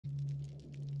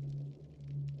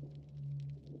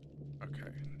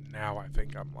Okay, now I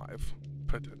think I'm live.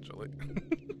 Potentially.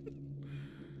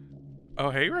 Oh,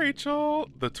 hey, Rachel!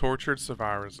 The Tortured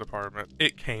Survivors Department.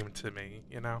 It came to me,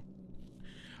 you know?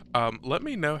 Let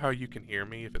me know how you can hear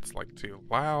me if it's, like, too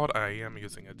loud. I am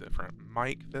using a different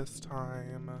mic this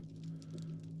time.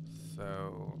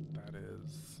 So, that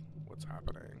is what's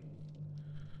happening.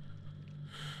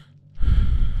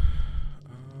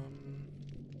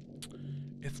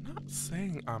 It's not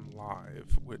saying I'm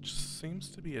live, which seems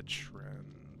to be a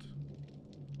trend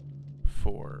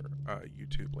for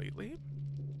YouTube lately.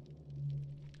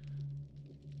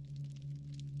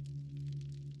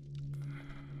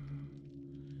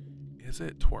 Is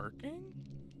it twerking?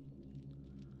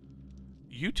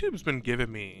 YouTube's been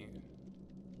giving me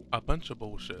a bunch of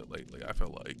bullshit lately, I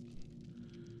feel like.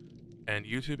 And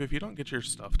YouTube, if you don't get your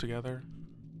stuff together,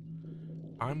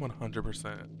 I'm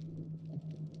 100%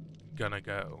 gonna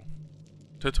go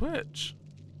to Twitch.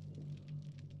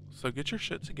 So get your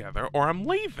shit together or I'm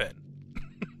leaving.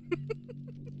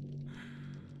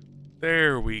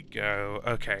 There we go.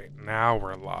 Okay, now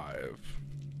we're live.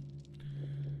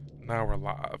 Now we're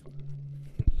live.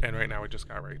 And right now we just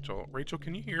got Rachel. Rachel,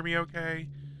 can you hear me okay?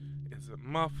 Is it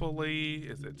muffly?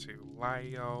 Is it too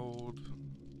loud?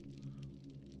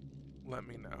 Let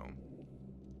me know.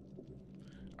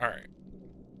 Alright.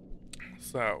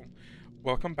 So,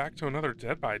 welcome back to another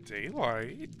Dead by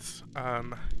Daylight.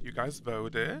 You guys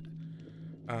voted.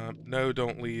 No,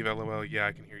 don't leave, LOL. Yeah,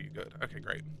 I can hear you good. Okay,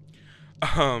 great.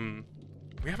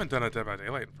 We haven't done a Dead by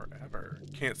Daylight in forever.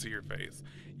 Can't see your face.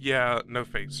 Yeah, no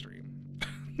face stream.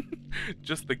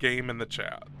 Just the game and the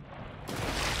chat.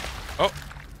 Oh!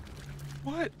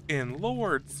 What in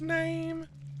Lord's name?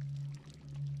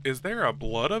 Is there a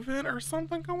blood event or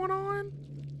something going on?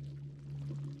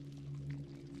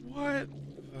 What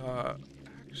the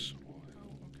actual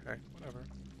hell? Okay, whatever.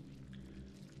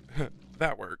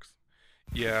 That works.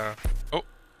 Yeah. Oh.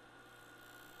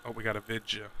 Oh, we got a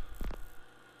vidya.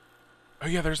 Oh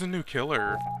yeah, there's a new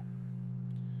killer.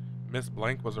 Miss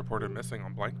Blank was reported missing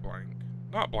on blank blank.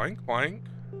 Not blank blank.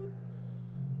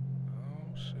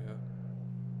 Oh shit.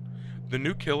 The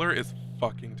new killer is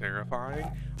fucking terrifying.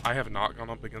 I have not gone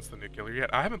up against the new killer yet.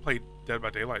 I haven't played Dead by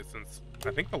Daylight since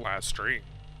I think the last stream.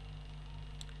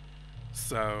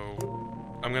 So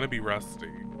I'm gonna be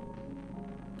rusty.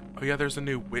 Oh yeah, there's a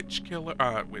new witch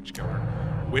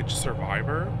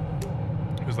survivor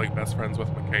who's like best friends with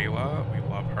Michaela. We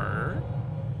love her.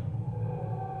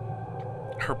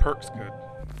 Her perks could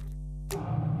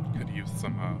use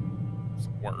some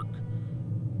work.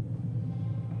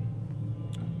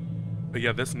 But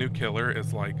yeah, this new killer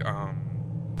is like I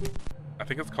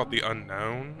think it's called the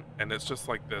Unknown, and it's just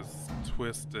like this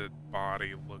twisted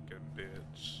body looking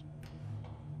bitch.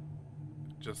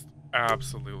 Just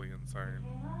absolutely insane.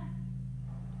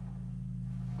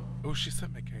 Oh, she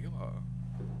said Michaela.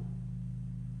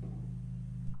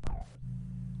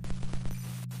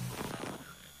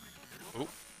 Oh.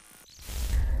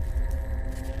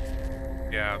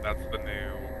 Yeah, that's the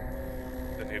new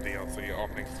DLC, All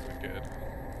Things Wicked.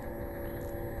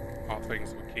 All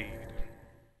Things Wicked.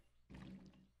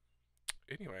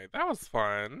 Anyway, that was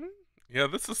fun. Yeah,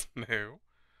 this is new.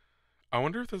 I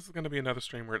wonder if this is going to be another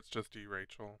stream where it's just you,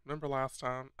 Rachel. Remember last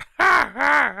time?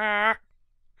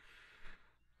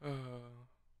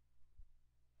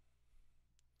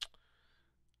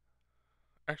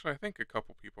 Actually, I think a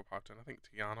couple people popped in. I think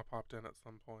Tiana popped in at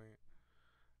some point,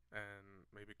 and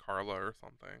maybe Carla or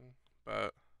something.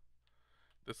 But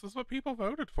this is what people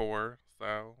voted for,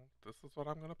 so this is what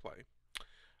I'm going to play.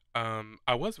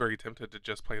 I was very tempted to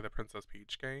just play the Princess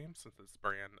Peach game since it's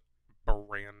brand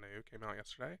new, came out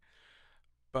yesterday.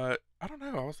 But I don't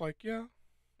know, I was like, yeah,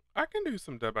 I can do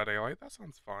some Dead by Daylight. That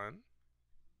sounds fun.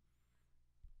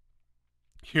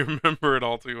 You remember it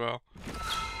all too well.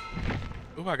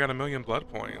 Ooh, I got 1,000,000 blood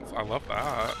points. I love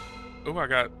that. Ooh, I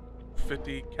got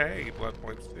 50k blood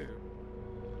points too.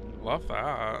 Love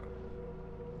that.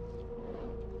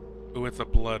 Ooh, it's a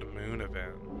blood moon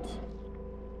event.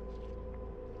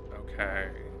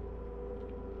 Okay.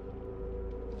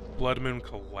 Blood moon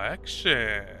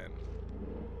collection.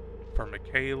 For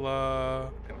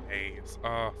Michaela and Ace.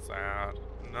 Oh, sad.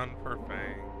 None for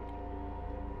Fang.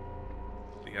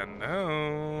 The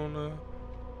Unknown.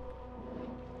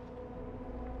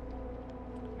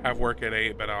 Have work at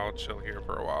 8, but I'll chill here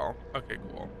for a while. Okay,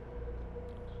 cool.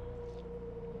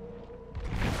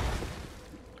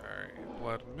 Alright,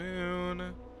 Blood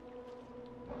Moon.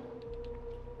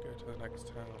 Go to the next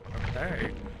town.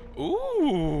 Okay.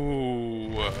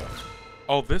 Ooh!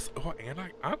 Oh, this... Oh, and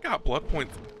I've got blood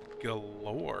points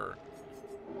galore.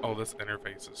 Oh, this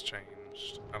interface has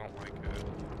changed. I don't like it.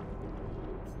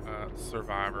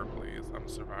 Survivor, please. I'm a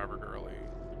Survivor girly.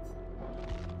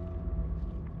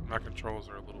 My controls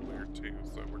are a little weird too,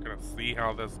 so we're gonna see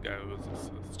how this goes,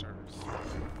 sisters.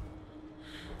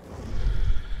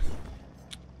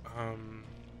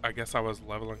 I guess I was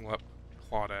leveling up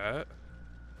Claudette.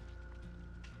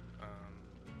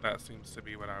 That seems to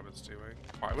be what I was doing.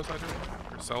 Why was I doing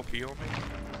that? Or self-heal maybe?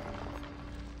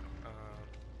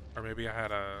 Or maybe I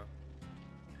had a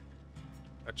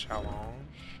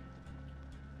challenge.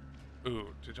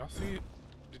 Ooh, did y'all see?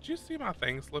 Did you see my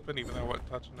thing slipping even though I wasn't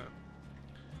touching it?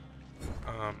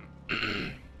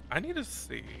 I need to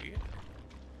see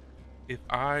if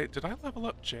did I level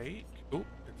up Jake? Ooh,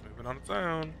 it's moving on its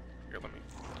own. Here, let me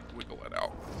wiggle it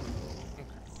out. Okay.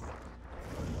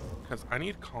 Because I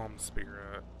need Calm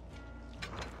Spirit.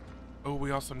 Oh,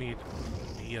 we also need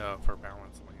Mia for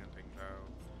Balance Landing, though.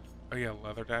 Oh yeah,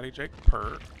 Leather Daddy Jake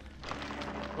perk.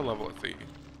 What level is he?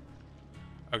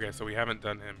 Okay, so we haven't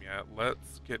done him yet.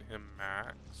 Let's get him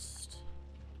maxed.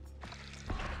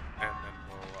 And then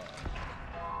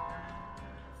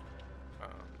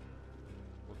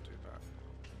we'll do that.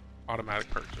 Automatic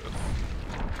purchase.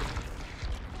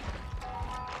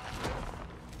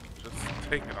 Just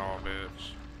take it all,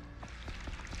 bitch.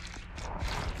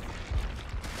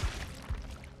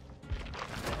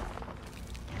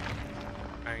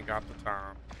 I ain't got the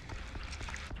time.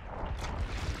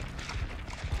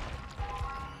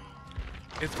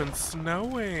 It's been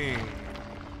snowing.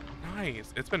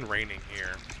 Nice. It's been raining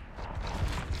here.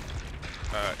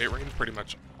 It rained pretty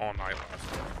much all night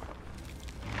last night.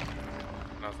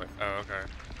 And I was like, oh, okay.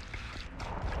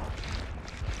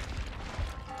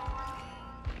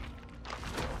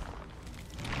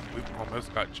 We've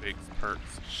almost got Jake's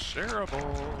perks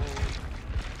shareable.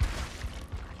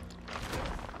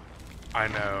 I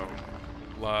know.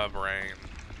 Love rain.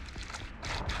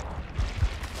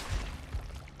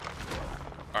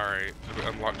 Alright, did we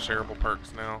unlock shareable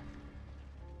perks now?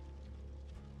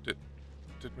 Did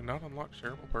we not unlock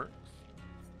shareable perks?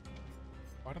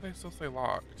 Why do they still say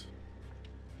locked?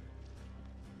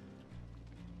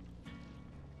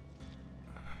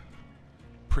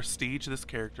 Prestige this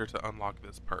character to unlock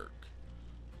this perk.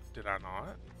 Did I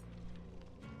not?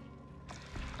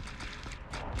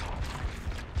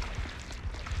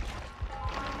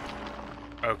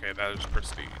 Okay, that is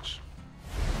prestige.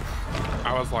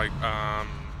 I was like,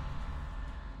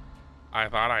 I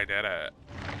thought I did it.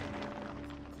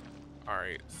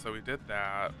 Alright, so we did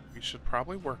that. We should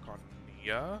probably work on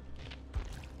Nia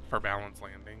for Balance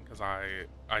Landing, because I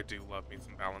do love me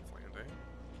some Balance Landing.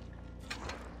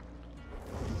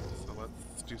 So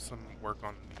let's do some work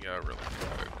on Nia really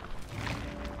quick.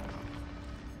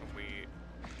 We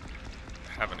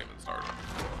haven't even started.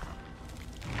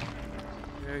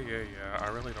 Yeah, I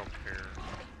really don't care.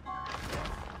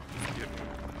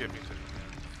 Get me to the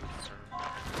end, sister.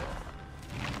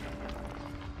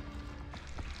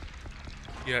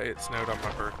 Yeah, it snowed on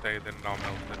my birthday, then it all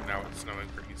melted, now it's snowing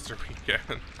for Easter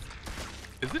weekend.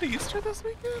 Is it Easter this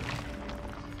weekend?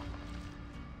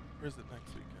 Or is it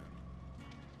next weekend?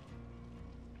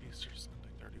 Easter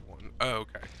Sunday 31. Oh,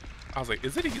 okay. I was like,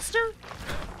 is it Easter?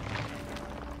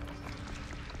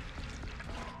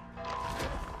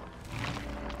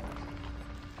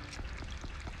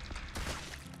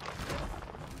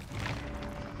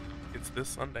 It's this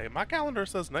Sunday. My calendar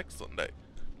says next Sunday.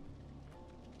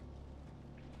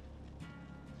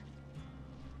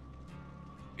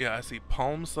 Yeah, I see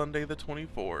Palm Sunday the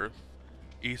 24th,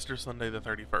 Easter Sunday the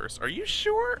 31st. Are you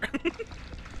sure?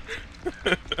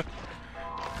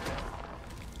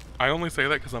 I only say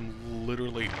that because I'm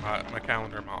literally, my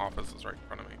calendar in my office is right in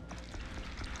front of me.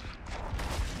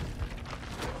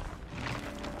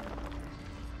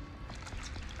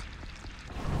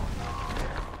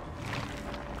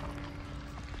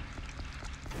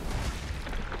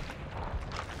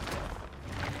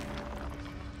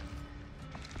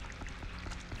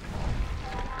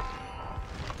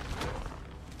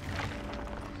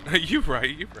 You're right,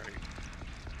 you're right.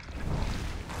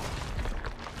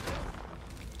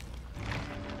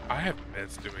 I have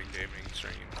missed doing gaming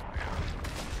streams, man.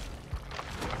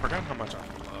 I forgot how much I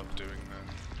love doing that.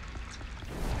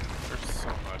 There's so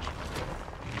much fun.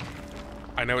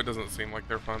 I know it doesn't seem like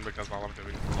they're fun because all I'm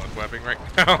doing is blood webbing right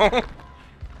now.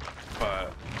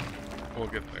 But we'll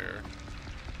get there.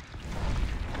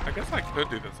 I guess I could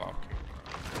do this off camera.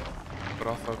 But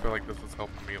also I feel like this is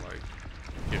helping me like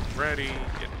get ready,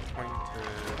 get acquainted.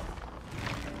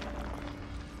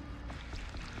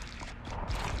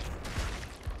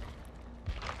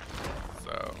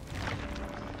 So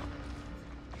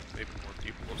maybe more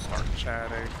people will start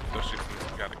chatting, especially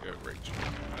since we gotta go Rachel.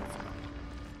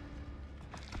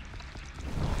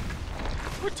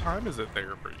 What time is it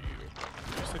there for you?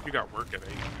 You said you got work at 8.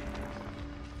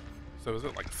 So is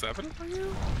it like 7 for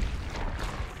you?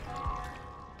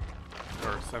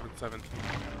 Or 7:17?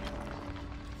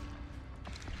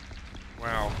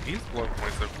 Wow, these blood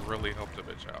points have really helped a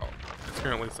bitch out. It's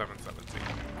currently 7:17.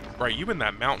 Right, you in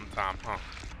that mountain time, huh?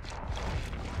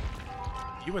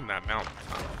 You in that mountain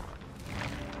time.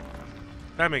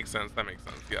 That makes sense, that makes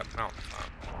sense. Yeah, mountain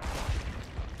time.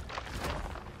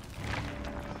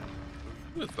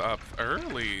 He was up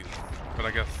early, but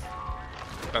I guess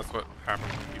that's what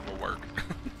happens when people work.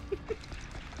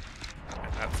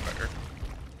 And that's fair.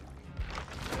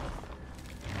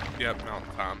 Yep,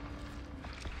 mountain time.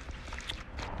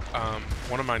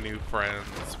 One of my new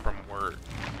friends from work,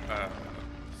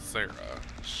 Sarah,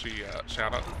 she,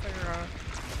 shout out to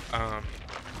Sarah,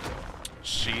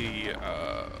 she,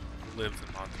 lives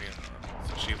in Montana,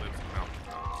 so she lives in Mountain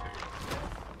Time too.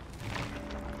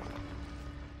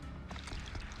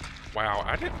 Wow,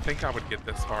 I didn't think I would get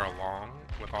this far along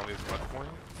with all these blood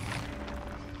points.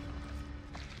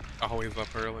 Always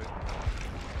up early.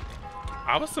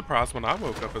 I was surprised when I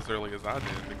woke up as early as I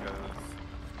did because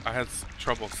I had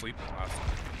trouble sleeping last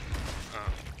night.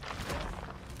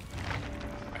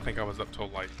 I think I was up till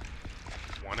like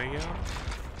 1 a.m.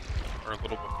 or a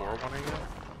little before 1 a.m.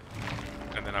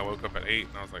 And then I woke up at 8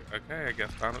 and I was like, okay, I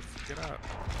guess time to get up.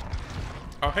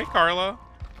 Oh, hey, Carla.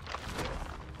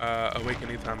 Awake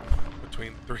anytime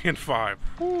between 3 and 5.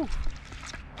 Whew.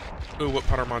 Ooh, what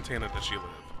part of Montana does she live?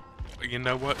 You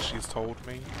know what she's told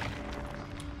me?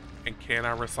 And can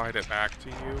I recite it back to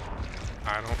you?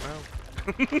 I don't know.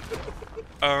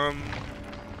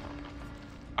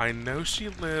 I know she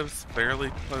lives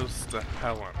fairly close to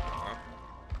Helena.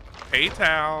 Hey,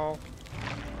 Tal.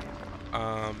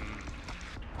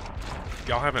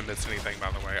 Y'all haven't missed anything,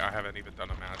 by the way. I haven't even done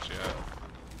a match yet.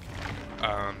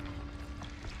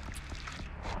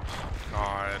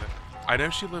 God. I know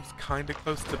she lives kind of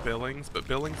close to Billings, but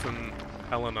Billings and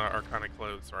Helena are kind of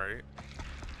close, right?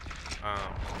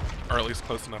 Or at least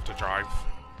close enough to drive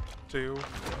to.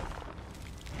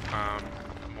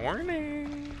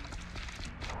 Morning!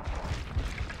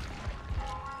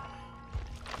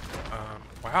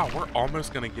 Wow, we're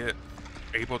almost gonna get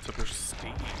able to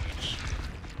prestige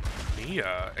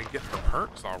Mia and get her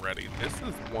perks already. This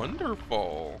is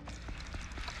wonderful.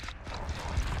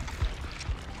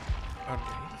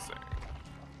 Amazing.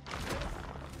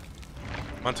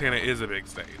 Montana is a big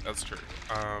state, that's true.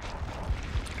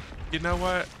 You know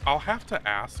what? I'll have to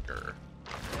ask her.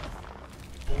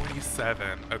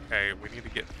 47. Okay, we need to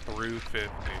get through 50.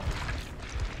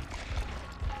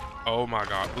 Oh my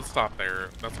god, let's stop there.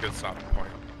 That's a good stopping point.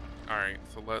 Alright,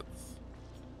 so let's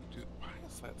do... Why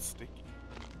is that sticky?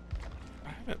 I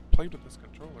haven't played with this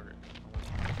controller.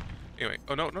 Anyway,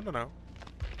 oh no.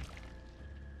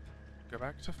 Go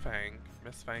back to Fang.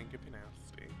 Miss Fang, give me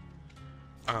nasty.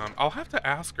 I'll have to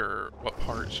ask her what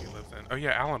part she lives in. Oh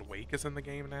yeah, Alan Wake is in the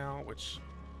game now, which...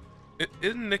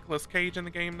 Isn't Nicolas Cage in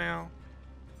the game now?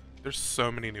 There's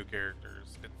so many new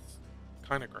characters. It's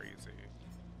kind of crazy.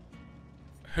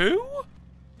 Who?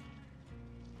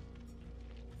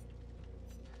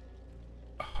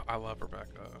 Oh, I love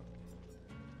Rebecca.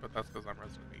 But that's because I'm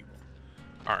Resident Evil.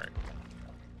 Alright.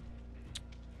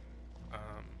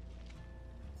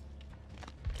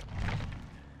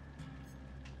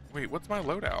 Wait, what's my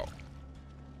loadout?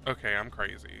 Okay, I'm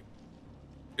crazy.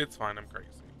 It's fine, I'm crazy.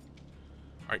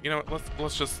 Alright, you know what?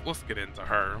 Let's get into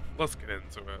her. Let's get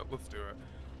into it. Let's do it.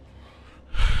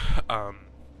 What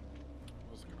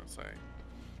was I gonna say?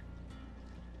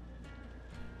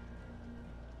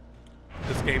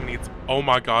 This game needs... Oh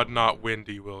my god, not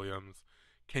Wendy Williams.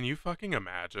 Can you fucking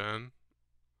imagine?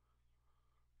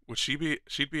 Would she be...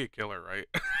 She'd be a killer, right?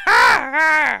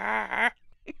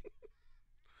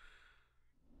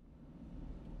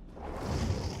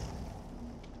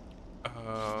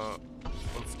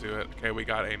 Let's do it. Okay, we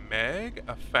got a Meg,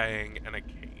 a Fang, and a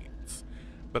Kate.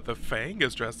 But the Fang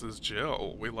is dressed as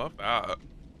Jill. We love that.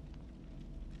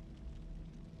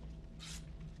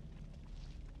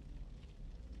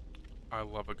 I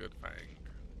love a good Fang.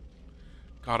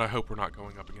 God, I hope we're not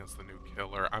going up against the new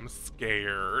killer. I'm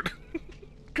scared.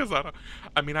 Because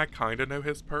I mean, I kind of know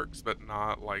his perks, but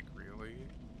not, like, really.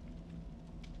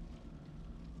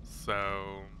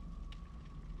 So...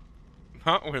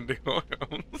 Not Wendy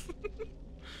Williams.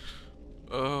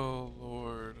 Oh,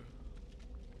 Lord.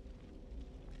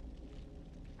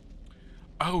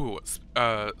 Oh,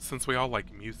 since we all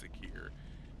like music here.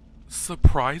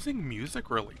 Surprising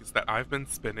music release that I've been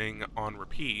spinning on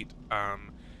repeat.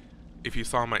 If you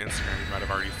saw my Instagram, you might have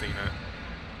already seen it.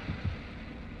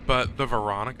 But the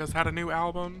Veronicas had a new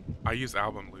album. I use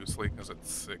album loosely because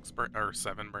it's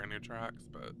 7 brand new tracks,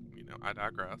 but you know, I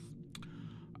digress.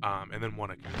 And then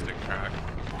one acoustic track.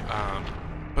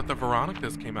 But the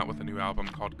Veronicas came out with a new album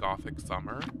called Gothic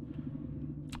Summer.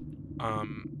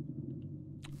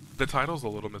 The title's a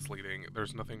little misleading.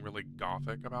 There's nothing really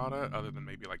gothic about it other than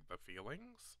maybe like the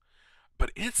feelings.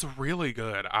 But it's really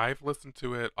good. I've listened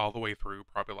to it all the way through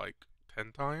probably like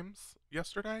 10 times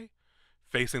yesterday.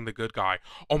 Facing the Good Guy.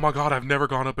 Oh my god, I've never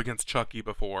gone up against Chucky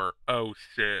before. Oh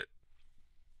shit.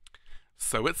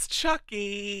 So it's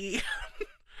Chucky.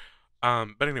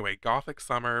 But anyway, Gothic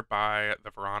Summer by the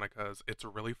Veronicas. It's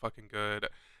really fucking good.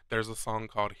 There's a song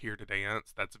called Here to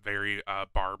Dance that's very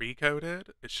Barbie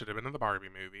coded. It should have been in the Barbie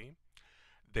movie.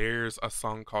 There's a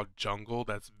song called Jungle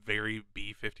that's very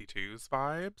B-52s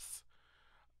vibes.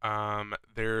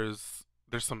 There's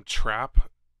some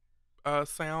trap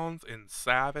sounds in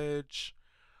Savage.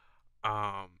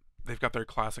 They've got their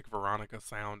classic Veronica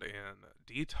sound in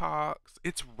Detox.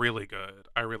 It's really good.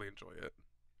 I really enjoy it.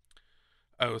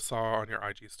 Oh, saw on your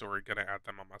IG story, gonna add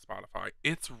them on my Spotify.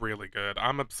 It's really good.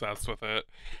 I'm obsessed with it.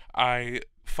 I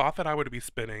thought that I would be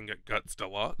spinning Guts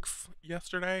Deluxe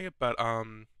yesterday, but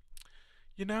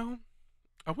you know,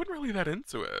 I wasn't really that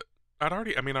into it. I'd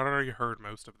already heard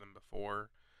most of them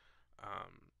before.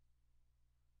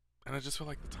 And I just feel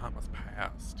like the time was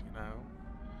past, you know?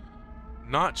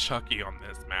 Not Chucky on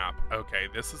this map. Okay,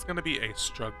 this is gonna be a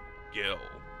struggle.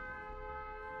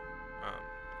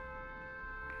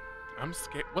 I'm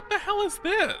scared. What the hell is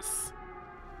this?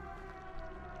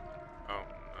 Oh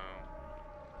no.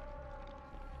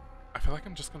 I feel like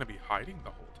I'm just gonna be hiding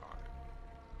the whole time.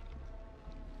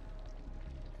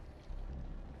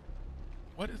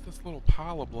 What is this little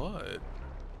pile of blood?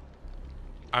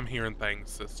 I'm hearing things,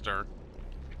 sister.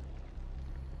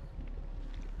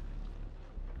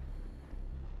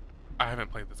 I haven't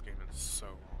played this game in so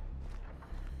long.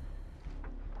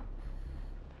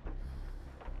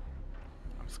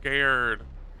 I'm scared.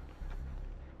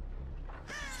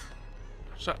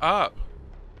 Shut up.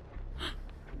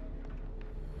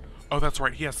 Oh, that's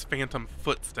right. He has phantom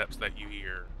footsteps that you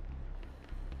hear.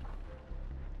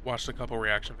 Watched a couple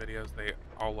reaction videos. They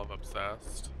all love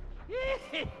Obsessed.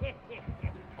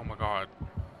 Oh my god.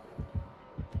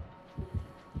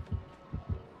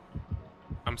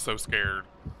 I'm so scared.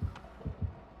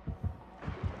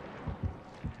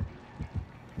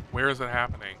 Where is it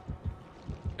happening?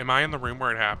 Am I in the room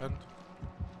where it happened?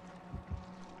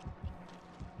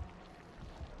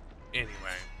 Anyway.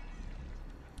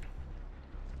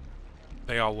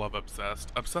 They all love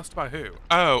Obsessed. Obsessed by who?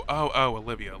 Oh,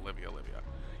 Olivia.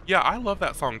 Yeah, I love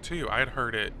that song too. I had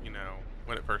heard it, you know,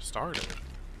 when it first started.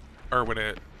 Or when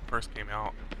it first came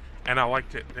out. And I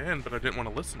liked it then, but I didn't want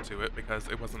to listen to it because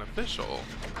it wasn't official.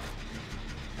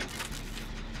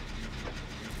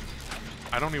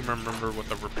 I don't even remember what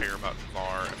the repair buttons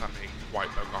are if I'm being quite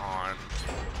Pokemon.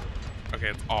 Okay,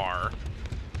 it's R.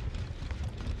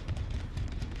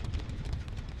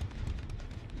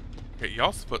 Okay,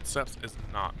 y'all's footsteps is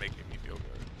not making me feel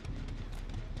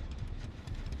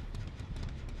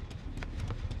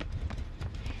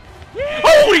good.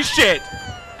 Holy shit!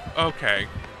 Okay.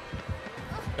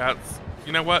 That's...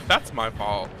 You know what? That's my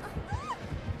fault.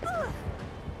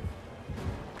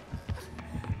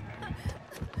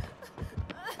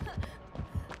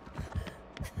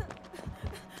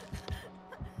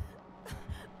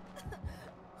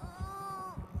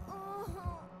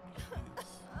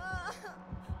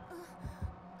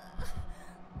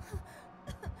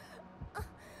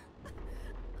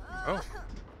 Oh.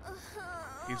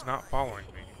 He's not following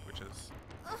me, which is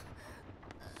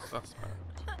suspect.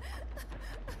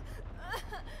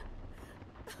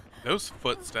 Those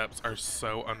footsteps are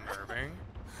so unnerving.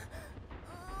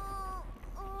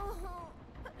 I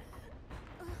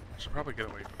should probably get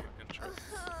away from the entrance.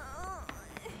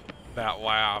 That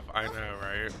laugh, I know,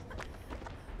 right?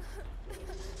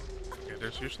 Okay,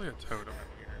 there's usually a totem in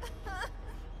here.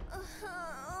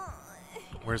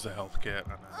 Where's the health kit? I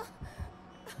know.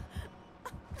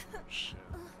 Shit.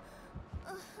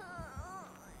 Oh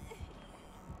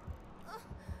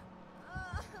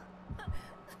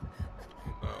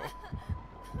no.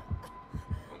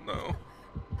 Oh no.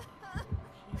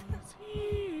 He's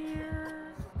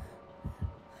here.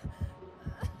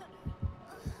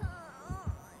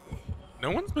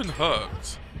 No one's been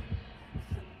hooked.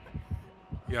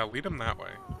 Yeah, lead him that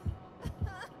way.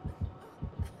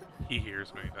 He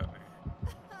hears me, doesn't he?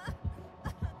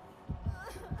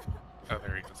 Oh,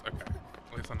 there he is. Okay.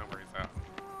 At least I know where he's at.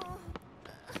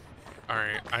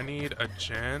 Alright, I need a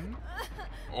gen,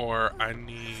 or I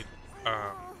need,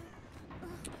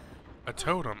 a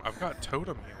totem. I've got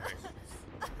totem healings.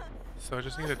 So I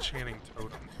just need a Channing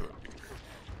Totem to appear.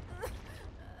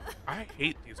 I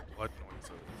hate these blood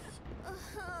noises.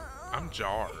 I'm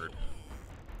jarred.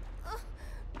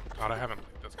 God, I haven't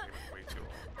played this game in way too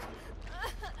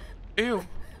long. Ew!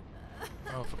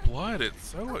 Oh, the blood, it's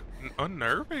so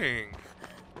unnerving.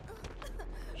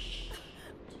 Shit.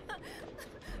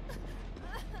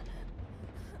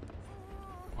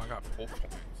 Oh, I got full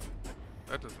points.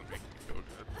 That doesn't make me feel good.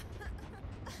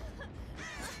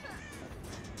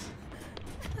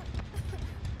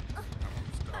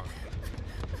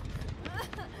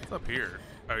 What's up here?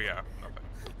 Oh yeah, nothing.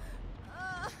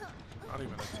 Not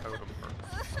even a totem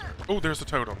first. Oh, there's a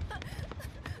totem.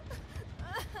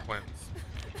 Cleanse.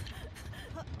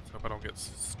 Let's hope I don't get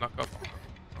snuck up on.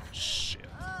 Oh shit.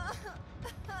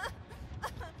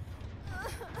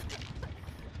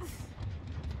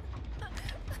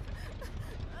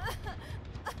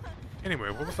 Anyway,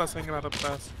 what was I saying about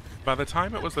Obsessed? By the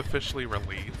time it was officially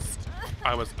released,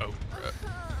 I was over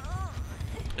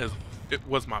it. It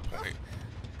was my point.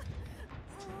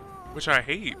 Which I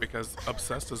hate, because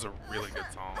Obsessed is a really good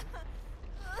song.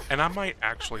 And I might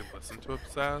actually listen to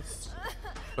Obsessed,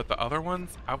 but the other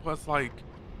ones, I was like...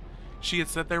 She had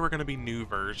said there were going to be new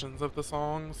versions of the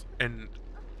songs, and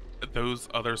those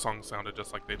other songs sounded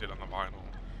just like they did on the vinyl.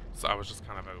 So I was just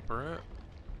kind of over it.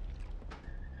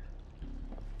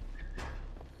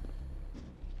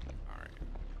 Alright.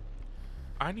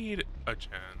 I need a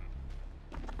gen.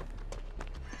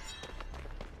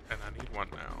 And I need one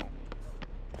now.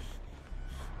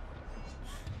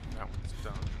 That one's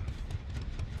done.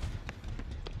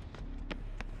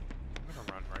 I'm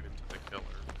gonna run right into the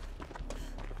killer.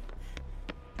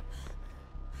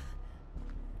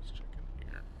 Let's check in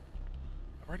here.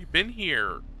 I've already been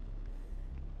here!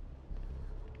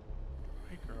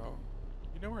 Hey girl.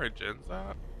 You know where Jen's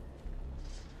at?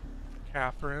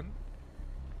 Catherine?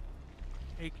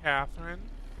 Hey Catherine?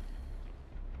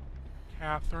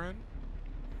 Catherine?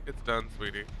 It's done,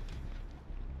 sweetie.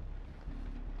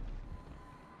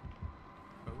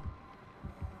 Oh.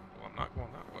 Well, I'm not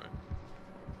going that way.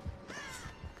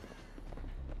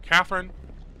 Catherine!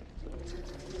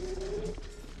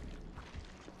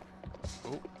 Oh.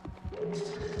 Oh.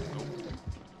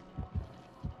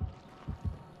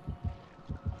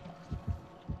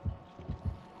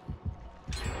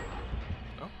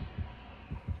 Oh.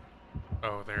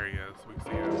 Oh, there he is. We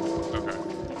see him. Okay.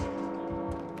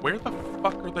 Where the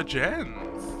fuck are the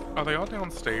gens? Are they all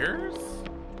downstairs?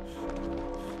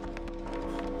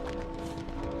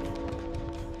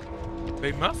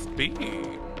 They must be.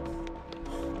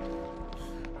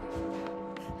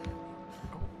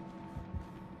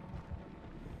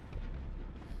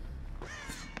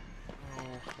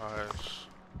 Oh, hush.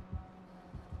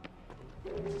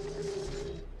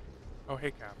 Oh,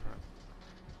 hey, Catherine.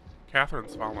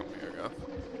 Catherine's following me, I guess.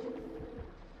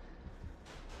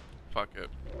 Fuck it.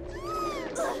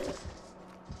 What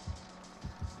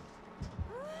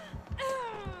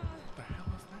the hell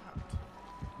is that?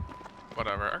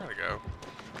 Whatever, I gotta go.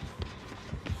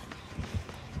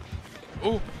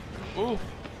 Ooh! Ooh!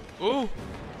 Ooh!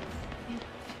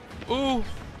 Ooh!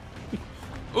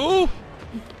 Ooh!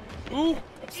 Ooh!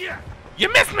 Yeah! You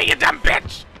missed me, you dumb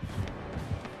bitch!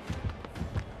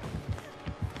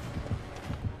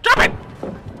 Drop it!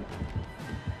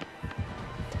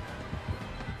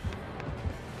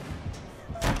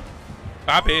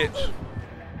 Bye, bitch.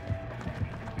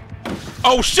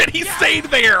 Oh shit, he stayed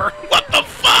there! What the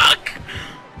fuck?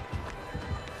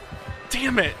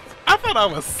 Damn it. I thought I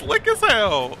was slick as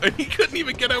hell, and he couldn't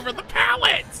even get over the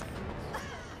pallet!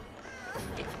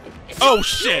 Oh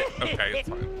shit! Okay, it's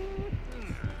fine.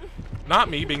 Not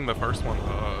me being the first one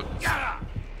hooked.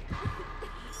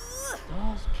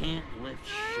 Dolls can't lift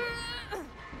shit.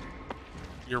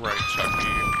 You're right, Chucky.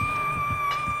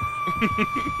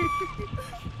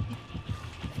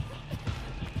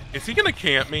 Is he gonna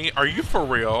camp me? Are you for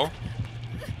real?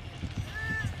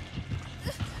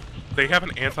 They have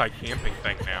an anti-camping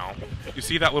thing now. You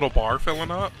see that little bar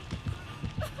filling up?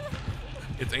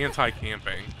 It's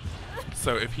anti-camping.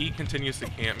 So if he continues to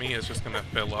camp me, it's just gonna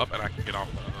fill up and I can get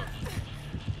off the hook.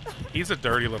 He's a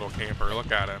dirty little camper.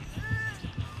 Look at him.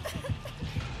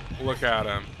 Look at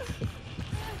him.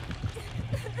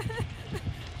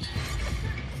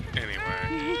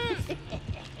 Anyway.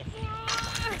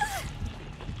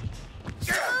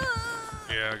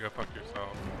 Yeah, go fuck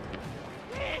yourself.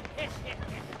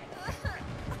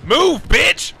 Move,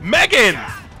 bitch! Megan!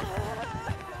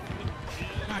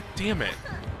 God damn it.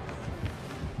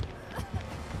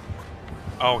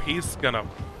 Oh, he's gonna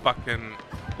fucking...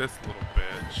 this little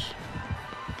bitch.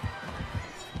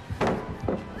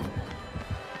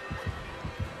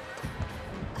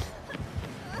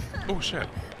 Oh, shit.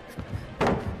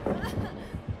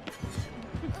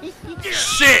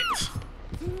 Shit!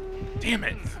 Damn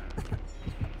it.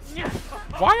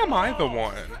 Why am I the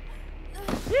one?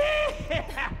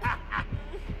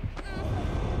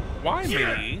 Why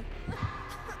me?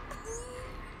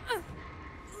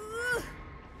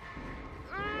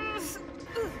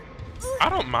 I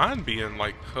don't mind being,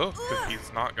 like, hooked if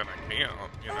he's not gonna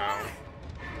count, you know?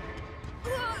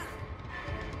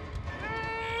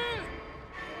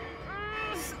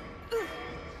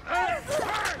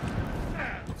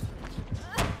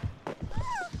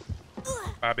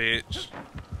 Bye, bitch.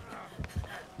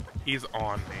 He's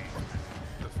on me.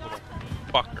 This little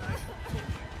fucker.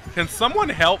 Can someone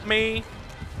help me?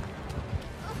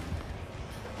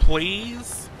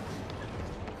 Please?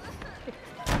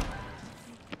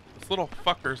 This little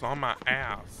fucker's on my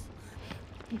ass.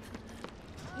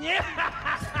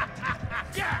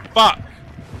 Fuck!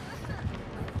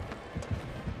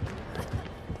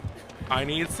 I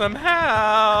need some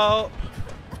help!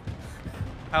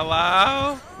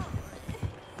 Hello?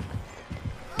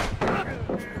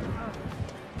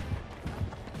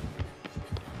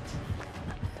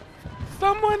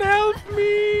 Someone help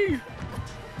me!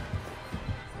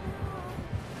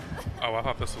 Oh, I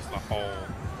thought this was the hole.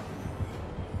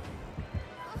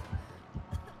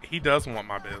 He does want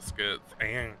my biscuits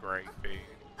and gravy.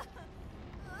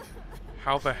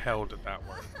 How the hell did that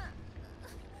work?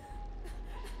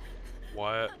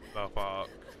 What the fuck?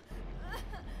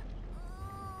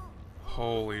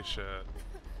 Holy shit.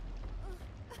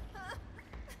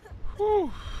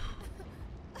 Whew.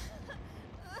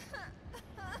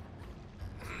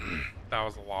 That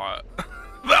was a lot.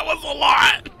 That was a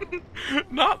lot!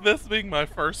 Not this being my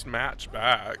first match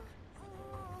back.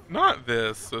 Not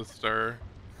this, sister.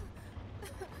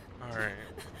 Alright.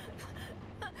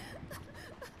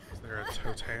 Is there a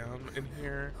totem in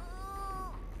here?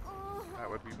 That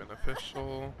would be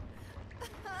beneficial.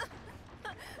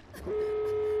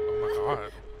 Oh my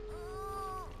god.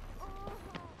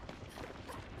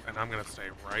 And I'm gonna stay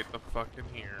right the fuck in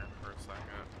here for a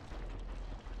second.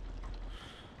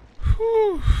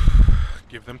 Whew.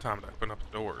 Give them time to open up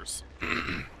the doors.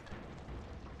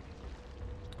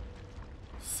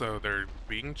 So they're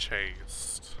being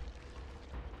chased.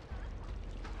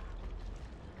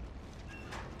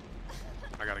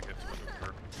 I gotta get to the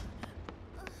door.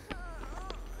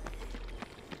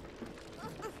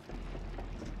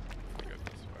 Go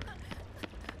this way.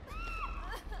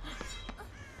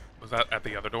 Was that at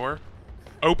the other door?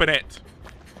 Open it!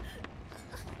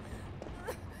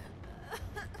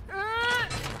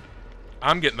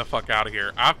 I'm getting the fuck out of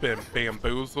here. I've been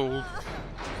bamboozled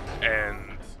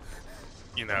and,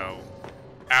 you know,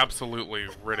 absolutely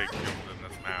ridiculed in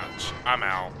this match. I'm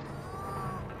out.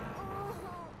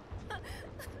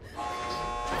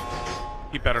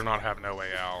 He better not have no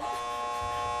way out.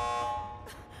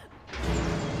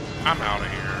 I'm out of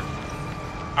here.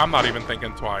 I'm not even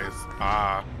thinking twice.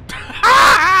 I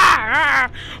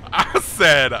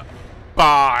said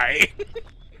bye.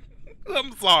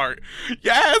 I'm sorry.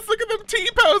 Yes, look at them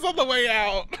T-pose on the way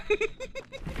out.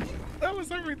 That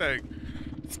was everything.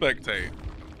 Spectate.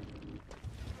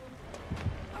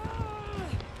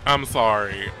 I'm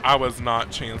sorry. I was not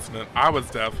chancing it. I was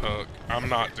Death Hook. I'm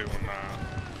not doing that.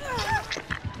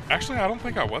 Actually, I don't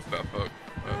think I was Death Hook.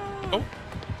 Oh.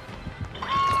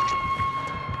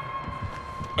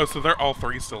 Oh, so they're all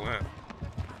three still in.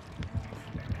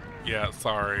 Yeah,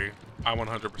 sorry. I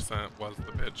 100% was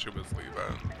the bitch who was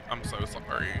leaving. I'm so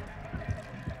sorry.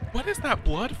 What is that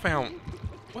blood fountain?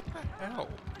 What the hell?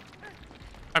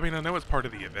 I mean, I know it's part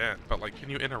of the event, but like, can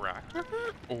you interact with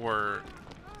it? Or...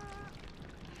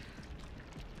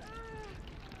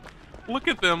 Look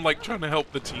at them, like, trying to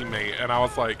help the teammate, and I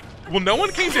was like, well, no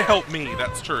one came to help me,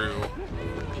 that's true.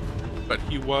 But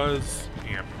he was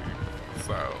camping,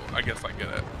 so I guess I get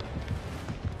it.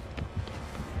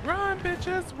 Run,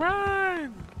 bitches,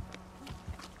 run!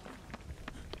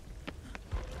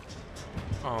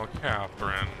 Oh,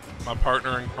 Catherine. My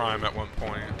partner in crime at one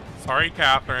point. Sorry,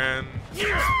 Catherine.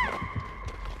 Baby,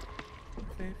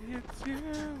 it's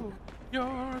you.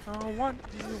 You're the one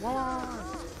you want.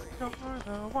 You're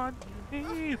the one you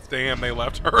need. Damn, they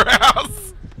left her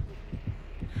house.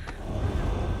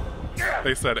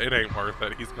 They said it ain't worth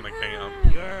it. He's gonna camp.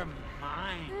 You're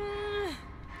mine.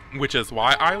 Which is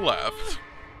why I left.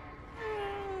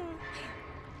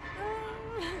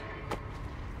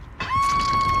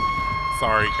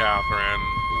 Sorry, Catherine.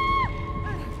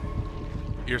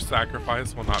 Your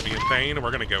sacrifice will not be in vain.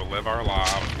 We're gonna go live our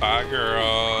lives. Bye,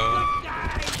 girl.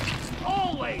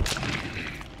 Always.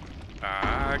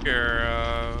 Bye,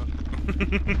 girl.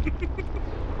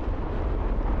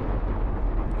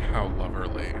 How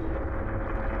loverly.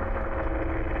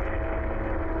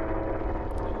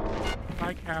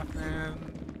 Hi, Catherine.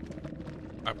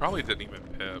 I probably didn't even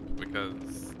pip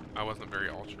because I wasn't very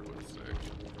altruistic.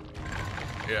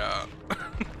 Yeah.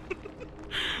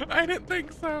 I didn't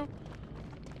think so.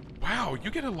 Wow,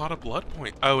 you get a lot of blood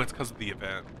points. Oh, it's because of the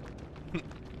event.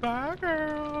 Bye,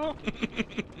 girl.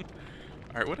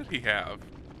 Alright, what did he have?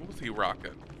 What was he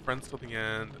rocking? Friends Till the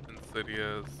End,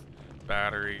 Insidious,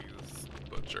 Batteries,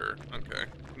 Butcher. Okay.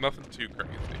 Nothing too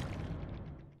crazy.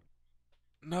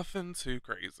 Nothing too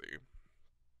crazy.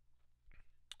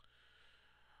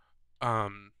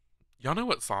 Y'all know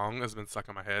what song has been stuck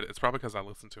in my head? It's probably because I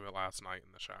listened to it last night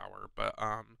in the shower, but,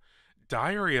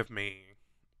 Diary of Me,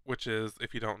 which is,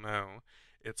 if you don't know,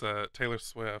 it's a Taylor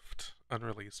Swift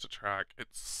unreleased track.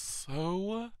 It's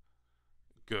so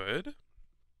good.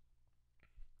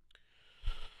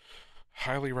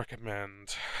 Highly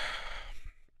recommend.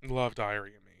 Love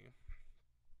Diary of Me.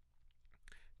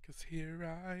 'Cause here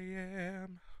I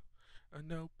am,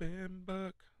 an open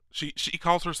book. She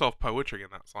calls herself poetry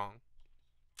in that song.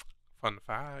 Fun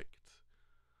fact.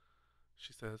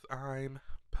 She says, I'm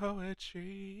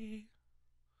poetry.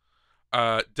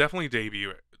 Definitely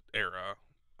debut era,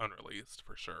 unreleased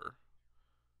for sure.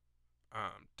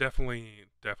 Definitely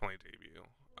debut.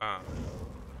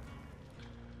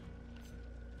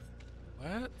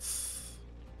 Let's.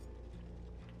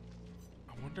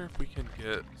 I wonder if we can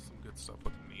get some good stuff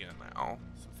with Mia now,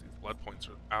 since these blood points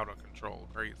are out of control,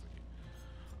 crazy.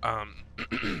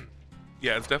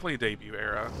 Yeah, it's definitely debut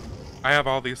era. I have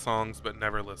all these songs, but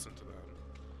never listened to them.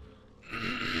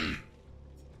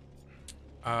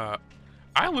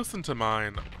 I listen to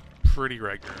mine pretty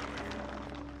regularly.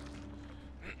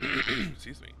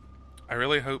 Excuse me. I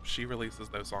really hope she releases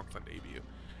those songs on debut.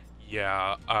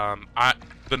 Yeah,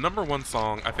 the number one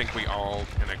song I think we all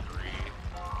can agree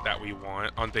that we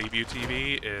want on debut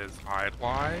TV is I'd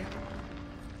Lie.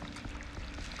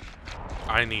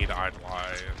 I need I'd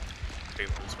Lie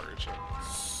Taylor's version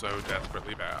so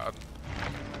desperately bad.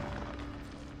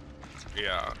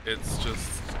 Yeah,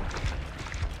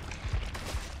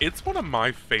 it's one of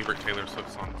my favorite Taylor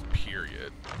Swift songs,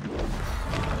 period.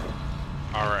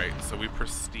 Alright, so we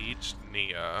prestiged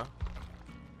Nia.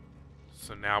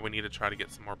 So now we need to try to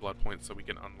get some more blood points so we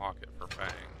can unlock it for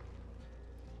Fang.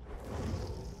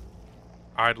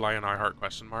 I'd Lie and I Heart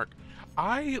question mark.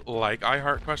 I like I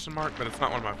Heart question mark, but it's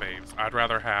not one of my faves. I'd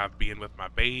rather have Being With My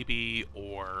Baby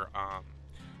or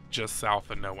Just South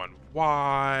of Knowing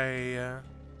Why.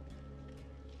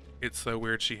 It's so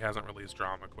weird she hasn't released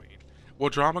Drama Queen. Well,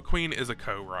 Drama Queen is a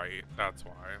co-write, that's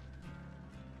why.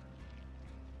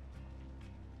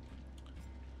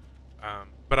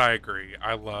 But I agree.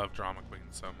 I love Drama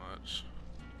Queen so much.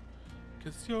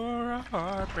 'Cause you're a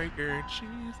heartbreaker and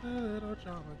she's a little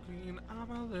drama queen. I'm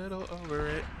a little over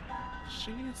it.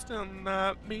 She's still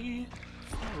not me.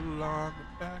 So long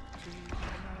back to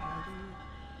reality.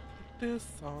 This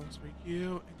song's for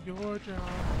you and your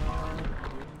drama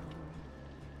queen.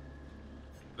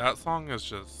 That song is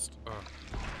just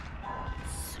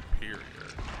superior.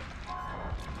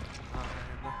 I'm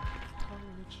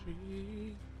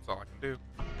poetry. That's all I can do.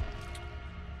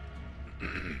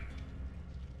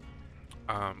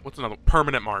 What's another?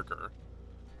 Permanent Marker.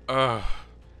 Ugh.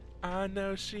 I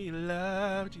know she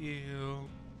loved you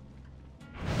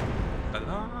a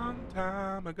long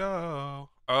time ago.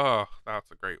 Oh,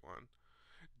 that's a great one.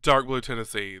 Dark Blue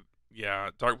Tennessee. Yeah,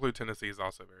 Dark Blue Tennessee is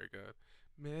also very good.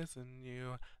 Missing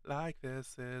you like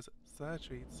this is such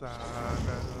sweet sorrow.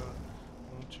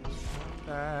 Won't you come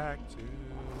back to me?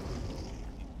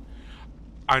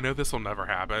 I know this will never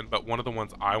happen, but one of the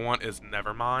ones I want is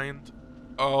Nevermind.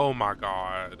 Oh my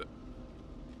god.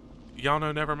 Y'all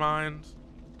know Nevermind?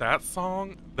 That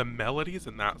song, the melodies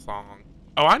in that song.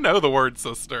 Oh, I know the words,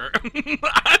 sister.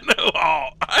 I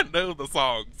know the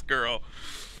songs, girl.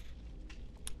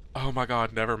 Oh my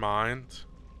god, Nevermind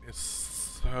is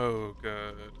so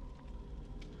good.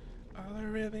 All I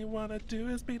really wanna do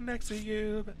is be next to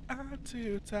you, but I'm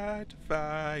too tired to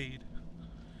fight.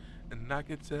 And I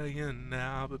could tell you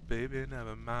now, but baby,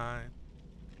 never mind.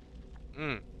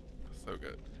 So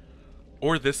good.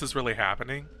 Or This Is Really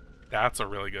Happening. That's a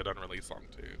really good unreleased song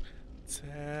too.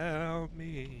 Tell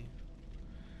me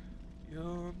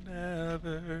you'll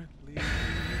never leave me,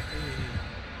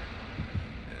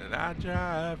 and I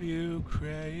drive you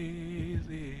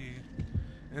crazy,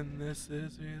 and this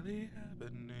is really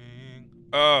happening.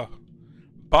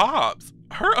 Bob's.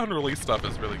 Her unreleased stuff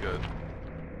is really good.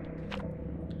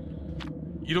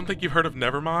 You don't think you've heard of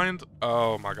Nevermind?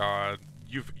 Oh my god.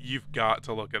 You've got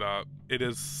to look it up. It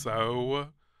is so...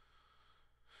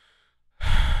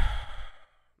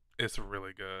 It's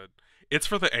really good. It's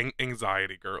for the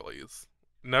anxiety girlies.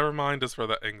 Nevermind is for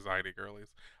the anxiety girlies.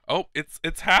 Oh, it's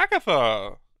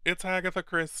Hagatha. It's Hagatha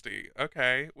Christie.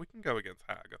 Okay, we can go against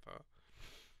Hagatha.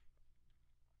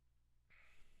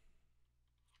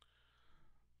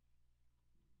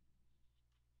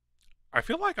 I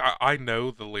feel like I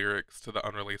know the lyrics to the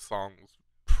unreleased songs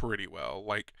pretty well.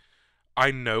 Like,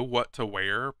 I know what to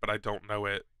wear, but I don't know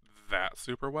it that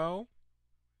super well.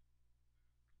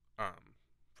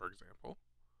 For example.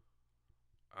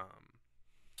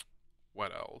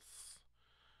 What else?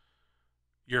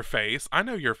 Your Face. I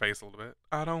know Your Face a little bit.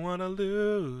 I don't want to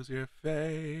lose your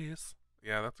face.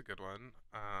 Yeah, that's a good one.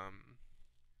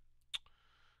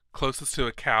 Closest to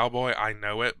a Cowboy. I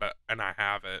know it, and I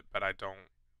have it, but I don't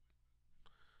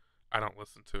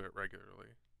listen to it regularly.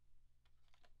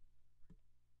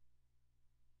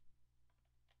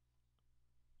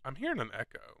 I'm hearing an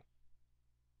echo.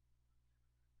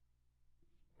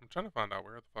 I'm trying to find out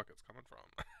where the fuck it's coming from.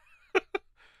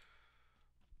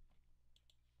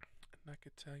 I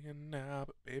could tell you now,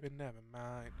 but baby, never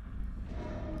mind.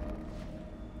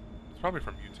 It's probably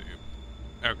from YouTube.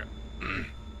 Okay.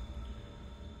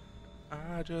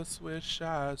 I just wish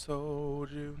I told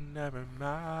you never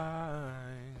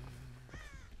mind.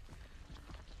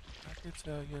 I could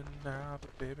tell you now,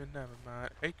 but baby, never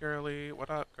mind. Hey, girly, what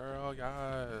up, girl?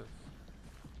 Yes.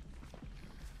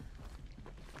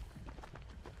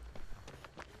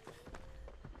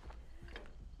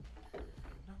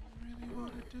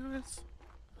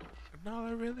 And all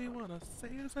I really wanna say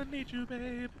is I need you,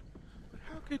 babe. But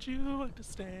how could you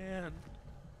understand?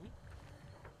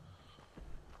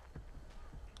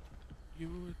 You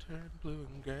would turn blue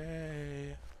and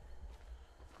gray.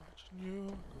 Watching you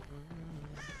go.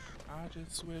 I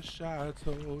just wish I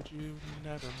told you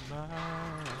never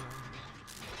mind.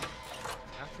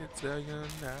 I can tell you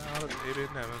now, but baby,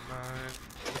 never mind.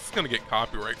 This is gonna get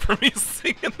copyright for me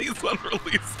singing these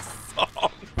unreleased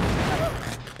songs.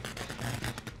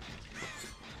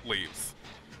 Leaves.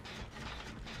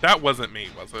 That wasn't me,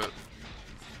 was it?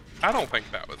 I don't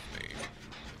think that was me.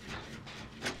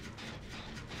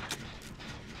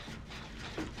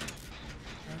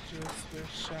 I just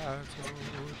wish I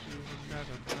told you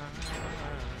never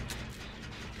mind.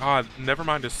 God,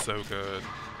 Nevermind is so good.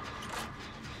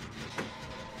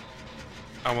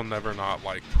 I will never not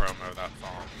like promo that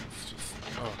song. It's just,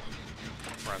 oh,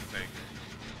 breathtaking.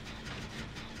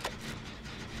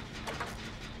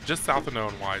 Just south of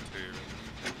knowing why too.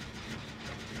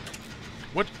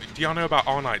 What do y'all know about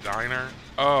All Night Diner?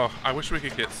 Oh, I wish we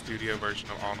could get studio version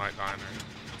of All Night Diner.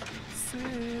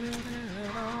 Sitting in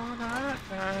All Night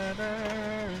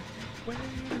Diner,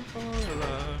 waiting for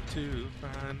love to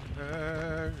find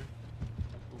her.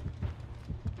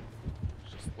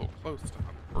 Just a little close to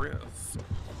Brisk.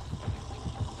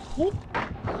 Whoop.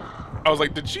 I was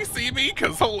like, did she see me?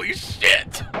 Cause holy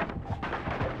shit!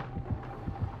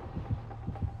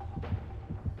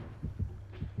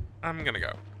 I'm gonna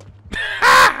go.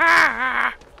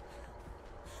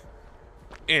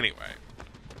 Anyway.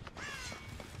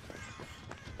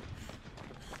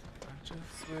 I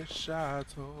just wish I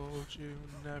told you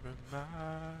never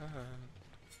mind.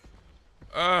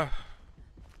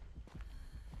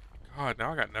 God,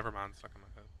 now I got Nevermind stuck in my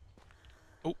head.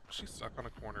 Oh, she's stuck on a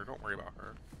corner. Don't worry about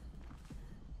her.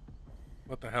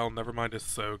 What the hell? Nevermind is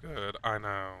so good. I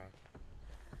know.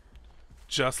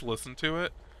 Just listen to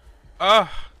it.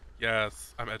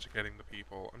 Yes, I'm educating the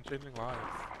people. I'm changing lives.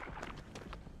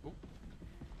 Ooh.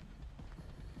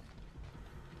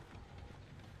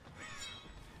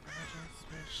 I just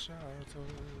wish I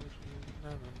told you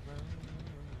never mind.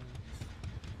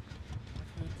 I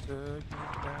could tell you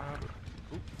now,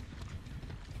 but,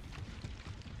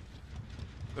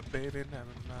 but baby,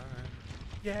 never mind.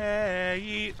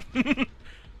 Yay!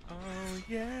 Oh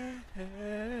yeah.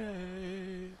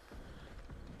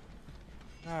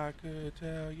 I could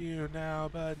tell you now,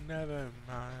 but never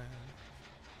mind.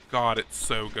 God, it's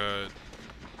so good.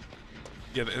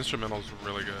 Yeah, the instrumental's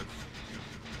really good.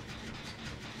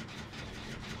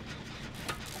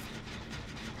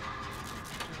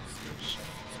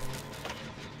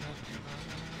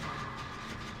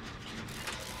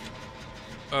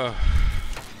 Now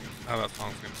that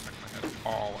song's gonna stick in my head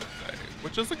all day,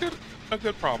 which is a good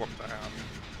problem to have.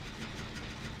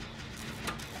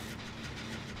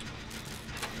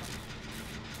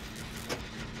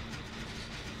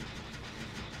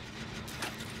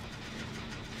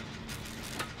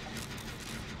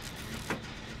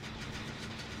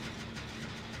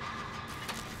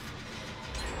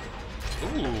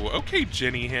 Ooh, okay,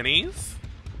 Jenny Hennies.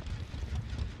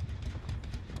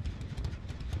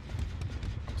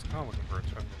 I was kind of looking for a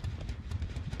tone.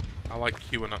 I like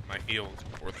queuing up my heals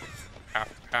before the half.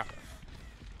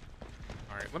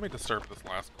 Alright, let me disturb this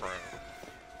last crow.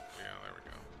 Yeah, there we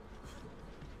go.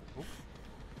 Oop.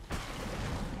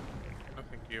 No,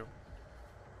 thank you.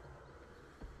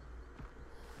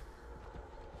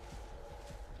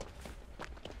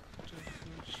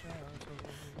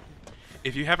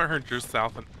 If you haven't heard just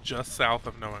south of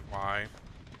Knowing Why,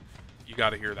 you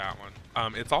got to hear that one.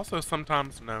 It's also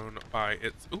sometimes known by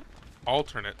its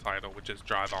alternate title, which is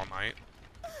Drive All Night.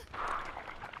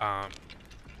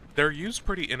 They're used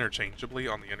pretty interchangeably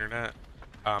on the internet.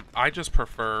 I just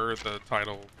prefer the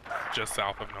title Just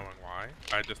South of Knowing Why.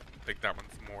 I just think that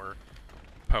one's more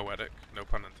poetic, no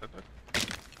pun intended.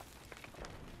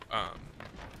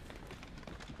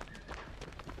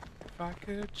 If I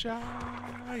could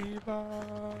jive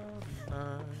all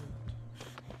night,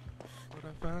 would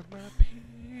I find my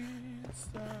peace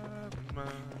of mind?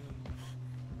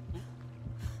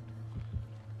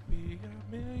 Be a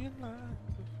million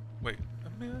lines of... Wait, a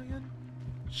million?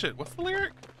 Shit, what's the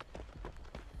lyric?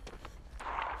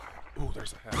 Ooh,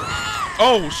 there's a head.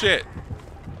 Oh, shit!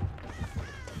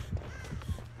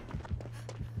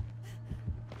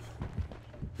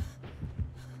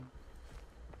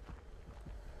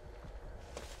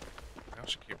 Now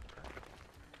she keep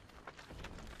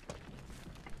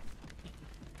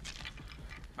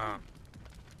a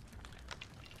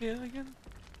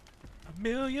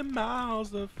million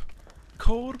miles of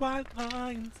cold white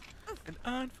lines and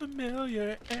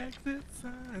unfamiliar exit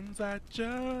signs. I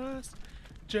just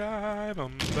drive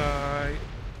on by,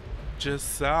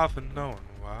 just south of Knowing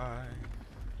Why.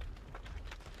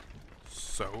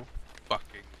 So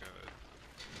fucking good.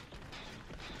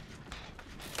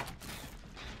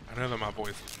 I know that my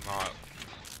voice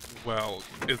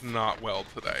is not well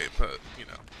today, but you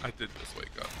know, I did just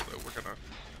wake up, so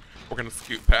we're gonna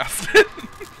scoot past it.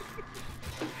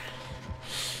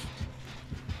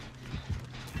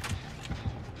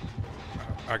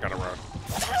 I gotta run.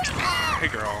 Hey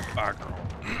girl, bye girl.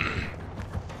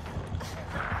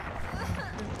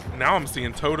 Now I'm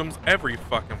seeing totems every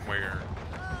fucking where.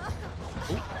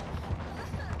 Ooh.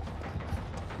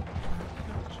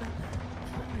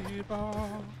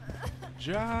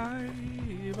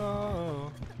 Jive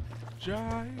all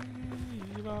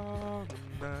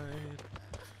night,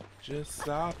 just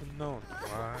south of Knowing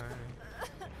Why.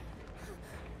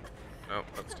 Nope,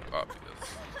 that's too obvious.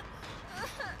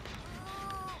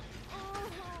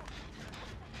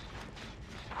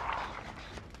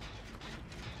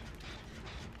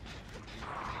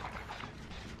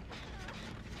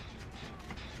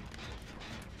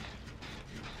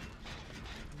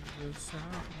 Just south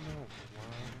of Knowing Why.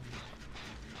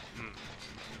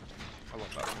 I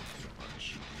love that one so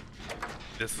much.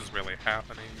 This is really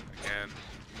happening again.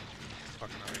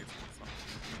 Fucking amazing song.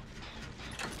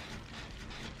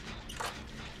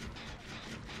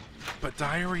 But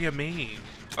Diarrhea Me.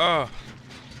 Ugh.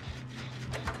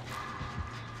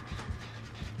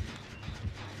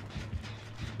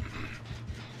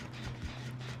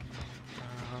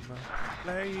 I'm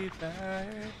laid back.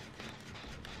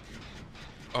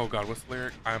 Oh god, what's the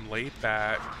lyric? I'm laid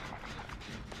back.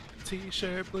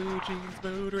 T-shirt, blue jeans,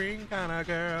 mood ring kinda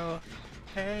girl.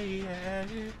 Hey, hey,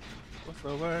 what's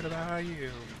the word about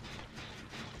you?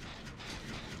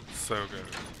 So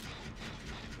good.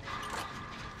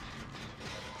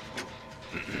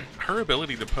 Her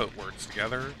ability to put words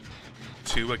together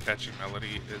to a catchy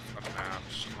melody is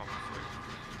unmatched, honestly.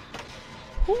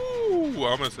 Whoo!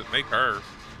 I almost didn't make her.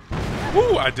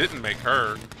 Whoo! I didn't make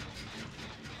her.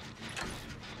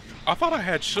 I thought I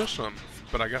had Shushums,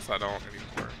 but I guess I don't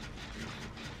anymore.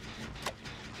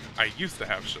 I used to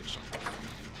have Shushums.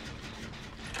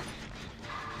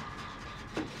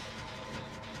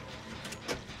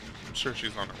 I'm sure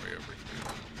she's on her way over here.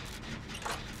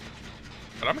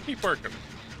 But I'm gonna keep working.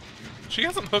 She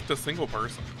hasn't hooked a single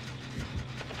person.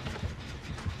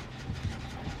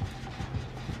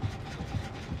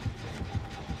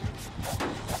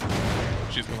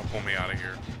 She's gonna pull me out of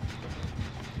here.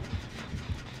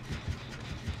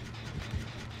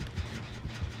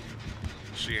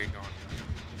 She ain't gone yet.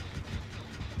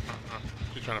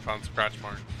 She's trying to find scratch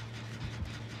marks.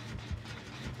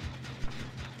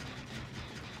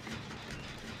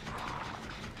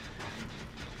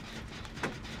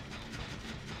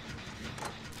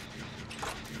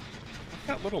 What's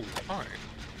that little line?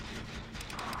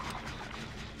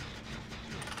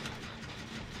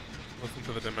 Listen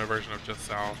to the demo version of Just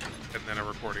South, and then a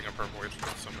recording of her voice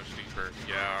goes so much deeper.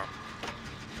 Yeah.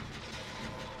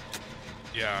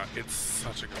 Yeah, it's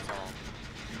such a good song.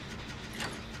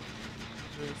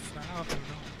 Just south of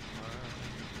Knowing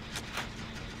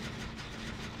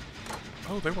Why.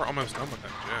 Oh, they were almost done with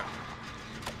that, yeah.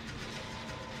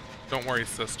 Don't worry,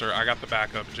 sister. I got the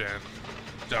backup gen.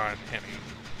 Done, Henny.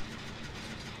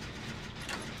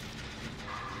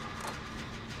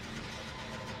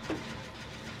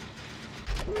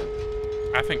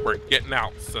 I think we're getting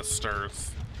out,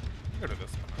 sisters. Go to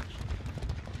this one,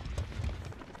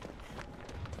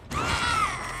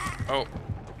 actually. Oh,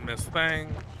 miss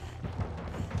thing.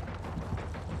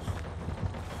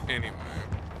 Anyway.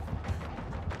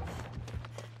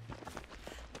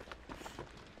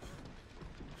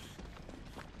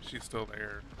 She's still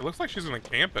there. It looks like she's gonna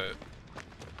camp it.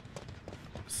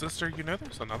 Sister, you know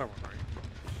there's another one, right?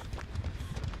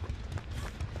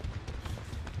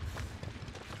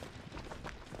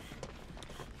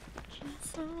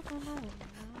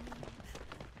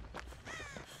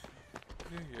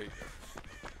 Yeah.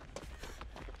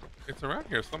 It's around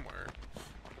here somewhere.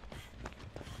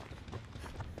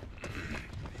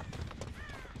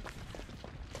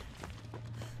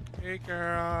 Hey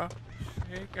girl.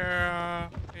 Hey girl.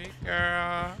 Hey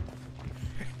girl.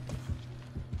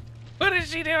 What is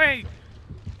she doing?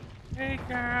 Hey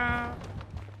girl.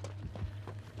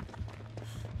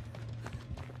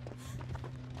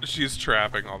 She's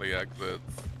trapping all the exits.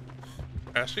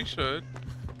 As she should.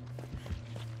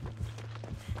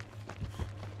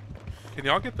 Can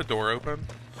y'all get the door open?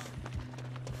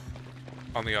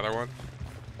 On the other one?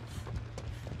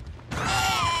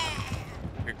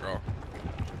 Hey girl.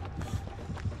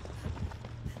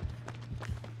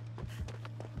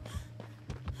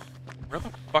 Where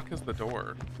the fuck is the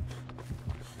door?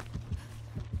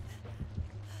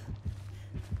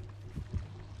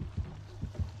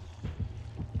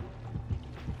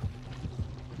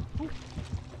 Ooh.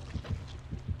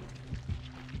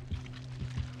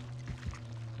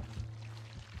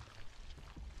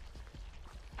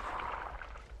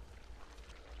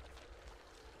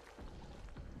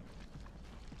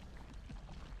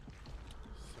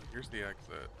 So here's the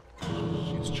exit.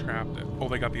 She's trapped it. Oh,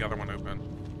 they got the other one open.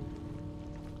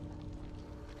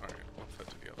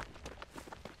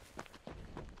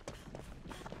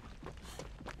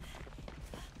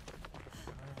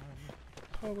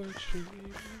 Poetry.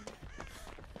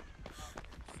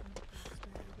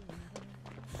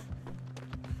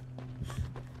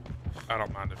 I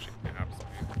don't mind if she naps me.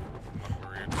 I'm not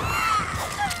worried.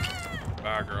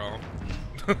 Bye, girl.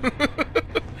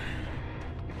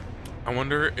 I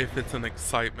wonder if it's an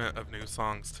excitement of new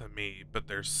songs to me, but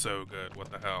they're so good.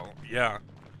 What the hell? Yeah.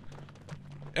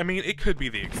 I mean, it could be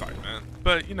the excitement,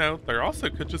 but, you know, there also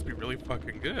could just be really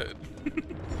fucking good.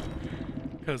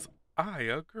 Because I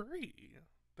agree.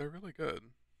 They're really good.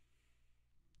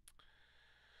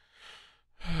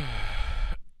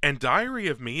 And Diary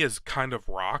of Me is kind of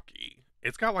rocky.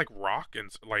 It's got like rock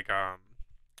and like I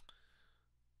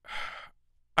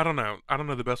don't know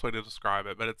the best way to describe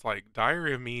it, but it's like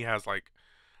Diary of Me has like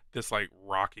this like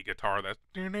rocky guitar that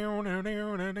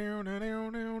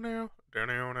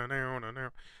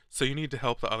so you need to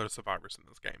help the other survivors in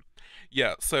this game.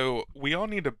 Yeah, so we all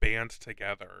need to band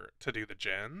together to do the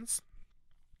gens.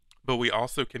 But we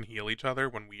also can heal each other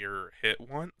when we are hit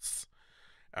once.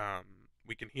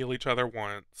 We can heal each other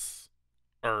once,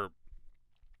 or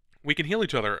we can heal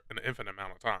each other an infinite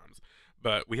amount of times,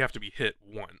 but we have to be hit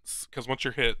once, because once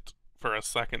you're hit for a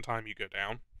second time, you go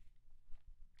down.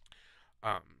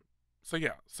 So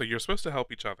yeah, so you're supposed to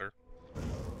help each other.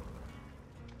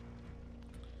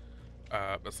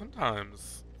 But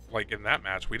sometimes, like in that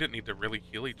match, we didn't need to really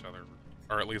heal each other,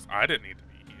 or at least I didn't need to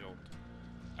be healed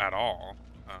at all.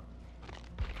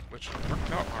 Which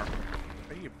worked out our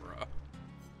favor.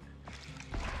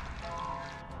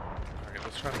 Alright,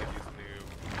 let's try to get these new...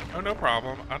 Oh, no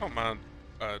problem. I don't mind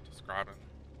describing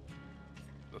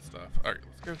the stuff. Alright,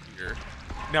 let's go here.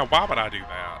 Now, why would I do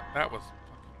that? That was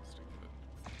fucking stupid.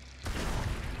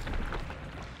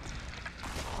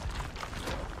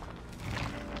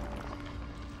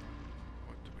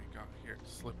 What do we got here?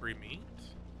 Slippery meat?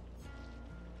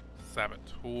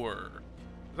 Saboteur.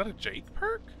 Is that a Jake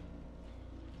perk?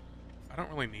 I don't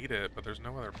really need it, but there's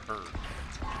no other perks.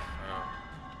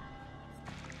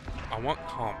 I want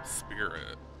Calm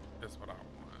Spirit, is what I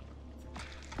want.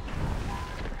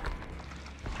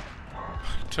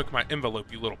 You took my envelope,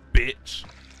 you little bitch.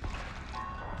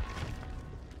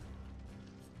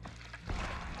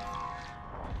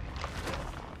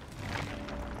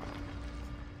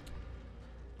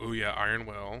 Ooh yeah, Iron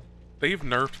Will. They've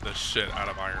nerfed the shit out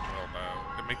of Iron Will,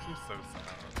 though. It makes me so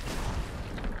sad.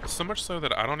 So much so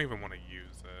that I don't even want to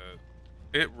use it.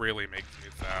 It really makes me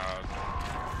sad.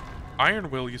 Iron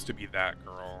Will used to be that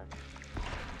girl.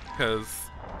 Because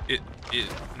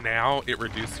now it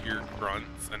reduces your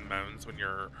grunts and moans when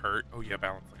you're hurt. Oh yeah,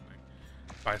 balance landing.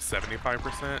 by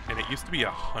 75%, and it used to be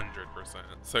 100%.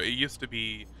 So it used to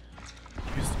be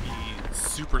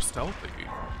super stealthy.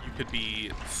 You could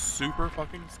be super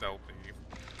fucking stealthy,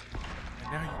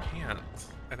 and now you can't,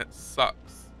 and it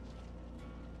sucks.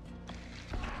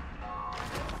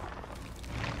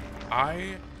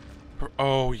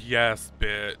 Oh yes,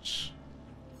 bitch.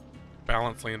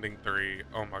 Balance Landing 3.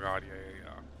 Oh my god,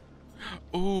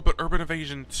 yeah. Ooh, but Urban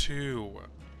Evasion 2.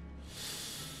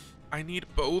 I need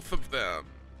both of them.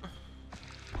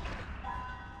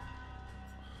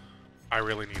 I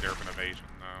really need Urban Evasion,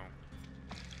 though.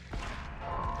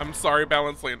 I'm sorry,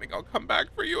 Balance Landing. I'll come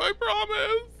back for you, I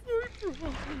promise.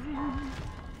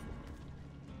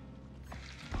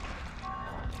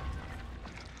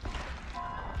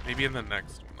 Maybe in the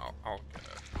next one, I'll get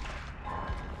it.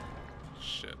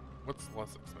 Shit. What's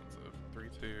less expensive? 3,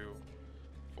 2,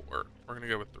 4. We're gonna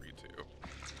go with 3, 2.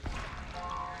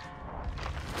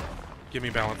 Give me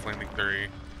Balance Landing 3.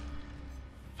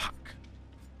 Fuck.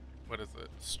 What is it?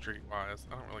 Streetwise.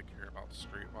 I don't really care about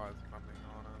Streetwise, if I'm being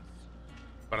honest.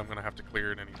 But I'm gonna have to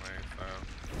clear it anyway, so.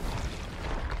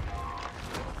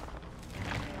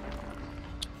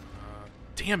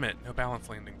 Damn it! No Balance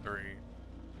Landing 3.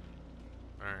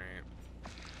 Alright.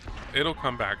 It'll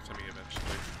come back to me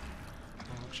eventually.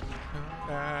 Won't you come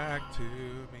back to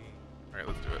me? Alright,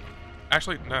 let's do it.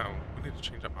 Actually, no. We need to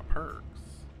change up my perks.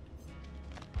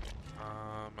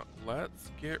 Let's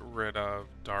get rid of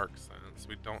Dark Sense.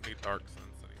 We don't need Dark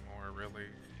Sense anymore, really.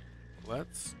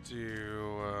 Let's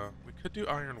do... we could do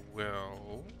Iron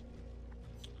Will.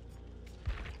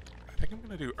 I think I'm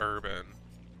gonna do Urban.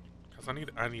 Because I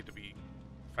need to be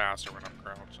faster when I'm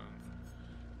crouching.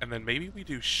 And then maybe we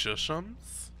do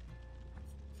Shushums?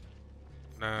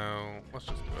 No, let's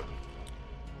just do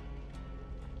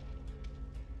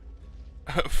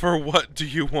it. For what do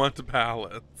you want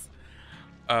balance?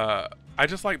 I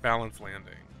just like Balance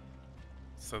Landing.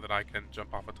 So that I can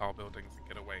jump off of tall buildings and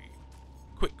get away.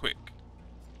 Quick.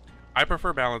 I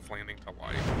prefer Balance Landing to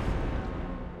life.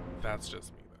 That's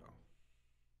just me, though.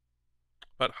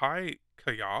 But hi,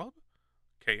 Kayob?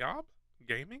 Kayob?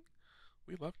 Gaming?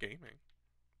 We love gaming.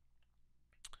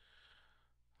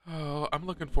 Oh, I'm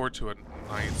looking forward to a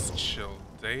nice, chill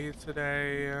day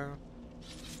today. I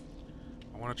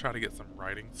want to try to get some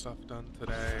writing stuff done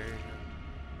today.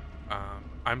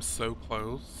 I'm so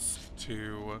close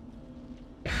to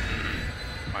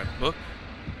my book.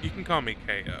 You can call me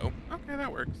KO. Okay,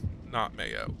 that works. Not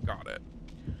Mayo. Got it.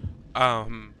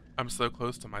 I'm so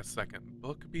close to my second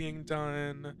book being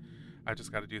done. I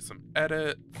just got to do some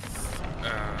edits,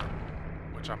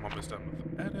 which I'm almost done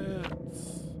with the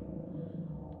edits.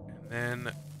 And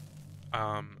then,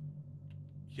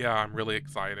 yeah, I'm really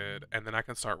excited. And then I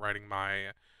can start writing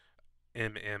my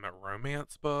MM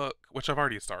romance book, which I've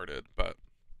already started, but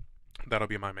that'll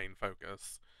be my main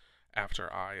focus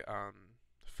after I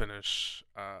finish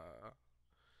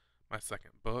my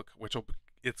second book, which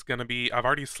it's gonna be, I've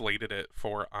already slated it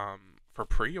for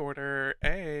pre-order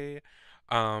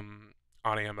on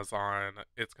Amazon.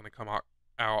 It's gonna come out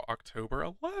October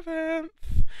 11th,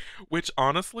 which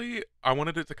honestly I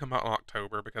wanted it to come out in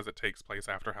October because it takes place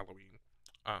after Halloween,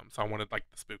 so I wanted like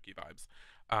the spooky vibes,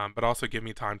 but also give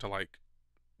me time to like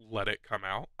let it come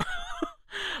out.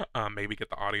 Maybe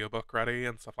get the audiobook ready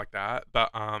and stuff like that.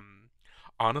 But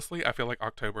honestly, I feel like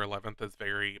October 11th is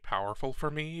very powerful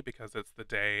for me because it's the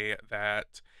day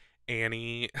that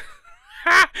Annie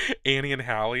Annie and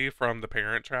Hallie from The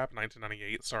Parent Trap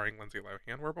 1998 starring Lindsay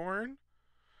Lohan were born.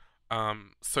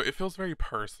 So it feels very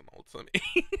personal to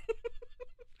me.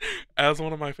 As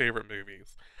one of my favorite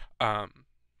movies.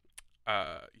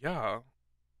 Yeah.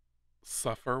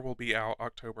 Suffer will be out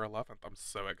October 11th. I'm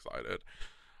so excited.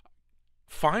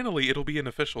 Finally, it'll be an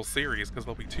official series because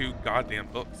there'll be 2 goddamn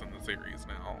books in the series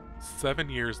now. 7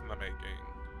 years in the making.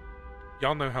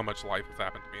 Y'all know how much life has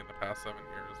happened to me in the past 7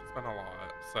 years. It's been a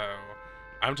lot. So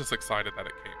I'm just excited that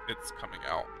it's coming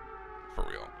out for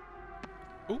real.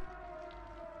 Ooh.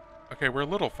 Okay, we're a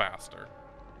little faster.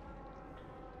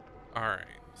 Alright,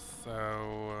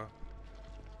 so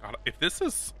God, if this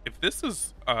is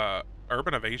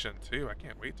Urban Evasion 2, I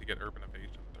can't wait to get Urban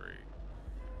Evasion 3.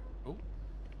 Ooh.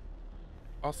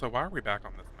 Also, why are we back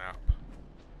on this map?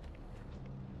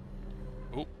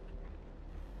 Ooh.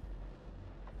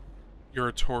 You're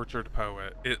a tortured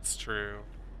poet. It's true.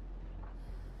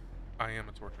 I am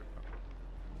a tortured poet.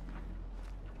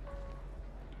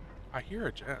 I hear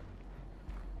a Jen.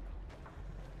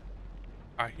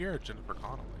 I hear a Jennifer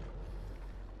Connelly.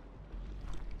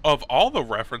 Of all the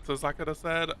references I could have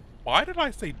said, why did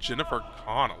I say Jennifer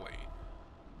Connelly?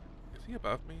 Is he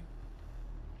above me?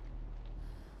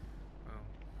 Oh.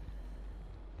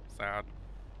 Sad.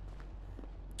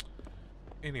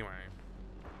 Anyway,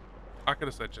 I could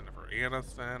have said Jennifer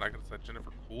Aniston. I could have said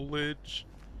Jennifer Coolidge.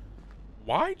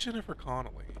 Why Jennifer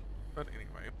Connelly? But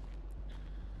anyway.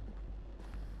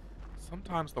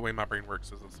 Sometimes the way my brain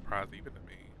works is a surprise even to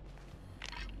me.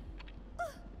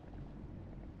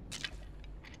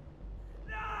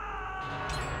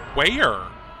 Where?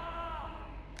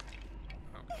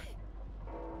 Okay.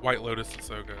 White Lotus is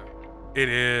so good. It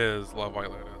is. Love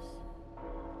White Lotus.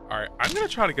 Alright, I'm gonna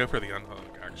try to go for the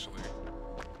unhook, actually.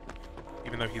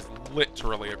 Even though he's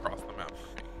literally across the map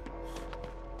from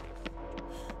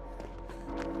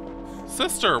me.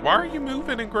 Sister, why are you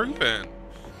moving and grooving?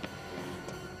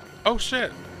 Oh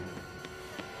shit.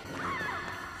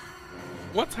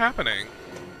 What's happening?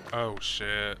 Oh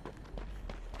shit.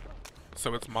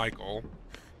 So it's Michael.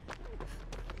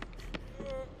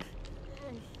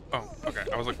 Oh, okay.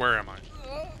 I was like, where am I?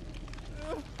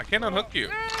 I can't unhook you.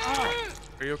 Oh.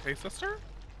 Are you okay, sister?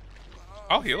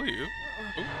 I'll heal you.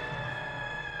 Ooh.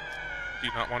 Do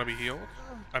you not want to be healed?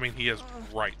 I mean, he is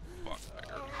right fuck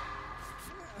there.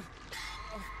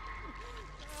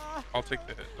 I'll take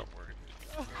the hit, don't worry.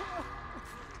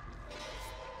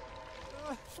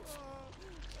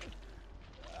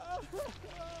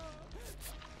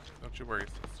 Don't you worry,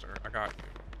 sister. I got you.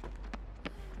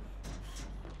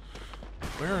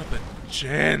 Where are the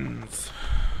gens?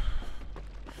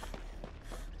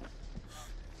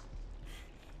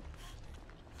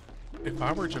 If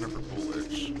I were Jennifer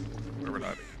Coolidge, where would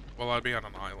I be? Well, I'd be on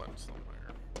an island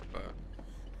somewhere, but...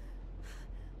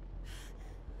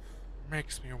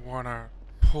 Makes me wanna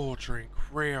pull drink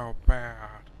real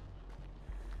bad.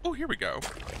 Oh, here we go.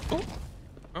 Oh.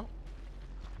 Oh.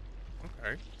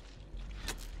 Okay.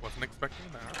 Wasn't expecting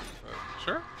that, but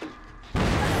sure.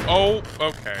 Oh,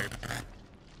 okay.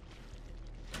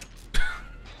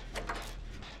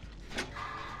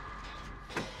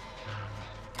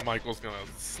 Michael's gonna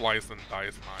slice and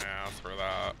dice my ass for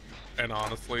that. And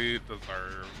honestly,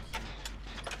 deserved.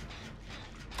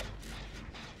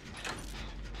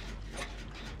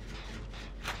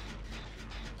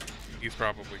 He's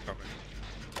probably coming.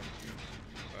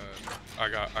 But I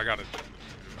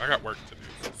got work to do,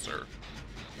 sir.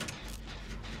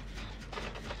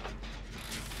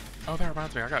 Oh, that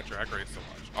reminds me, I got Drag Race to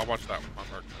watch. I'll watch that with my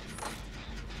partner.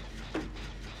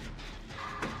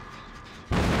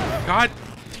 God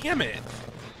damn it!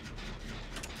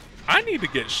 I need to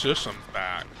get Shushums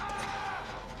back.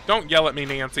 Don't yell at me,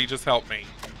 Nancy, just help me.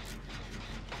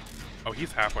 Oh,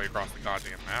 he's halfway across the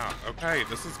goddamn map. Okay,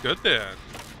 this is good then.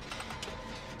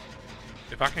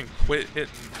 If I can quit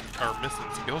hitting or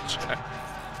missing skill checks.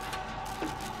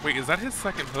 Wait, is that his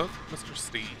second hook, Mr.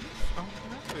 Steve? Oh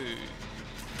no.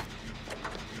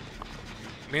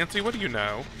 Nancy, what do you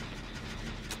know?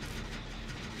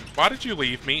 Why did you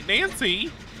leave me?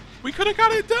 Nancy! We could have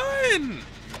got it done!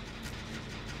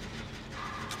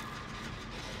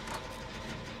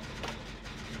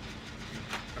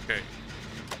 Okay.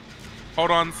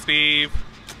 Hold on, Steve.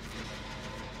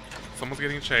 Someone's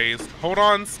getting chased. Hold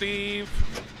on, Steve.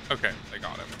 Okay, they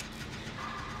got him.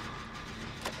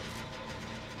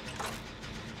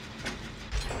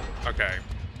 Okay.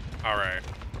 Alright.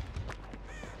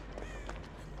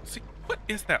 See, what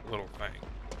is that little thing?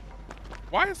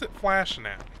 Why is it flashing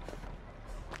at me?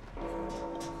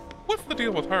 What's the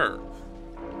deal with her?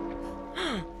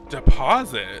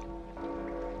 Deposit?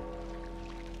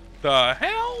 The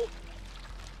hell?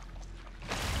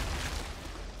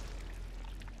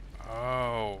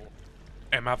 Oh.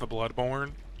 Am I the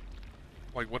Bloodborne?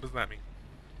 Like, what does that mean?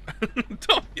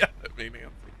 Don't yell at me, Nancy.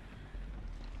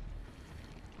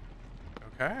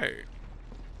 Okay.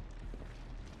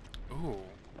 Ooh.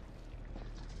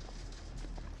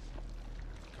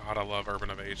 God, I love Urban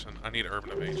Evasion. I need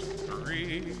Urban Evasion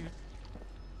 3.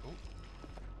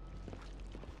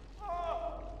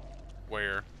 Oh.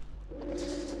 Where?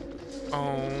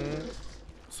 Oh.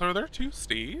 So are there two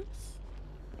Steves?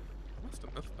 I must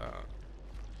have missed that.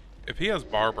 If he has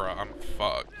Barbara, I'm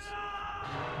fucked.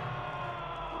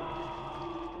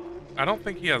 I don't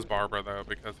think he has Barbara though,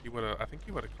 because he would have. I think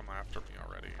he would have come after me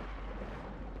already.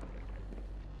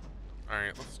 All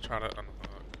right, let's try to unhook.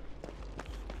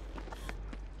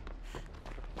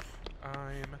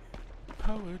 I'm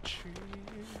poetry.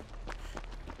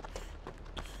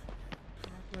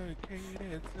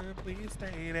 Complicated, simply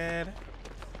stated.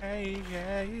 Hey,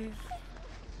 hey.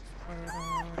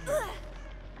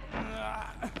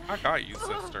 I got you,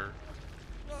 sister.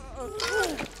 You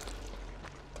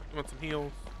want some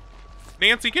heals?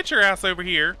 Nancy, get your ass over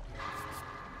here.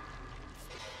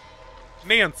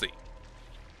 Nancy.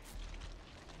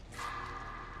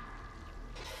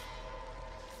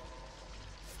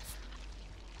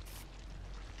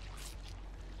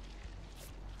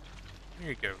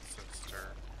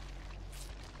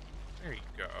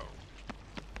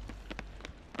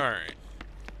 Alright.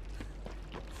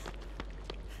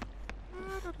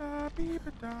 Oh,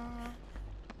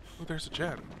 there's a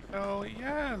gen. Hell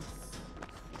yes!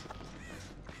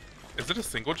 Is it a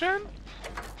single gen?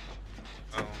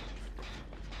 Oh.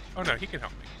 Oh no, he can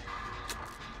help me.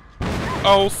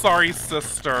 Oh, sorry,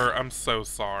 sister. I'm so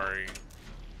sorry.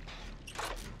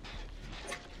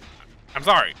 I'm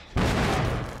sorry.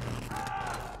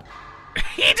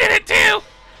 He did it too!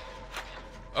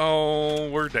 Oh,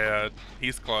 we're dead.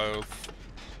 He's close.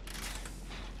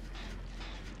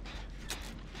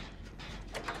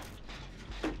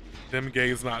 Them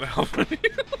gays not helping you.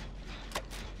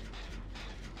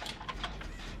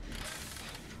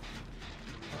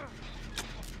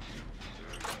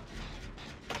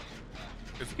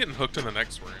 Is he getting hooked in the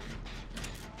next room?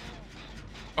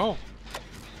 Oh,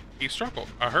 he struggled.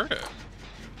 I heard it.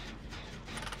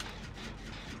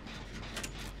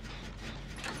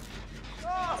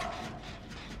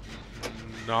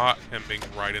 Not him being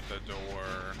right at the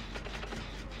door.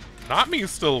 Not me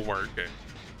still working.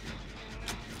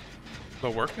 The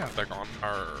work ethic on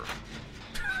her.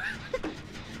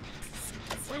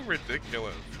 So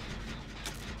ridiculous.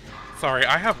 Sorry,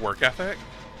 I have work ethic.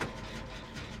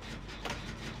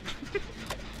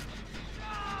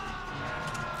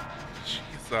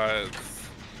 Jesus.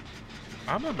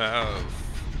 I'm a mess.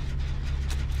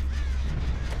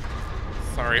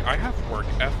 Sorry, I have work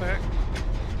ethic.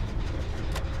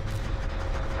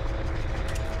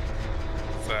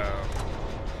 So.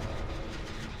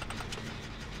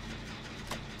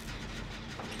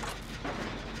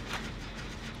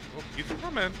 Oh, he's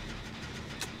coming.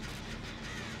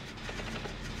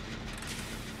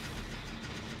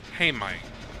 Hey, Mike.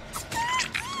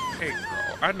 Hey,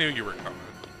 girl. I knew you were coming.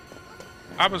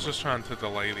 I was just trying to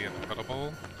delay the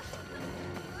inevitable.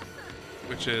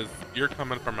 Which is, you're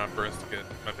coming for my brisket,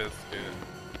 my biscuit,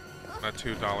 my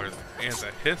 $2, and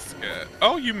a hisket.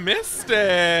 Oh, you missed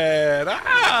it!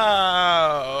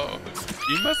 Oh!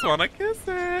 You must want to kiss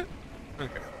it.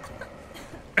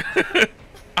 Okay.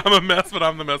 I'm a mess, but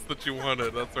I'm the mess that you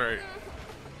wanted. That's right.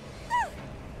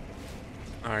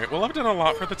 Alright, well, I've done a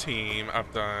lot for the team.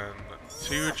 I've done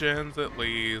 2 gens at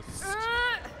least.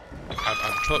 I've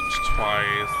unhooked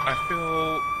twice. I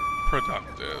feel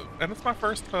productive. And it's my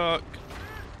first hook.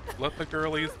 Let the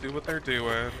girlies do what they're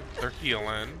doing. They're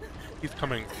healing. He's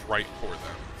coming right for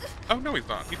them. Oh, no, he's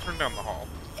not. He turned down the hall.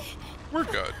 We're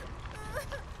good.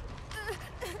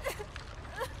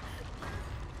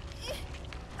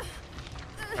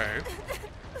 Okay.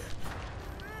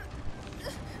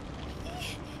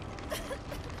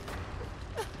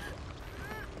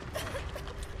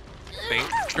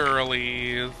 Thanks,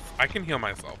 girlies. I can heal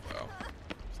myself, though.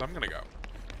 So I'm gonna go.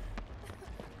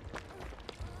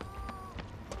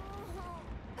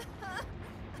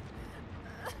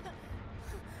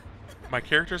 My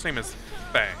character's name is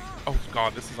Fang. Oh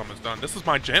god, this is almost done. This is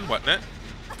my gen, wasn't it?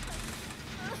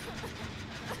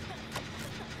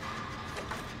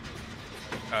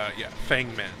 Yeah,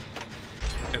 Fang Min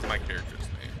is my character's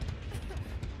name.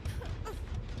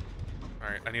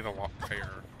 Alright, I need a lock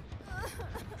pair.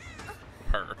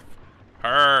 Perf.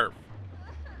 Perf!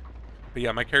 But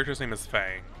yeah, my character's name is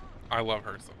Fang. I love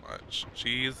her so much.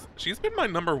 She's been my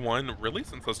 #1 really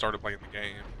since I started playing the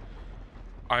game.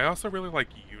 I also really like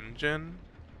Yunjin,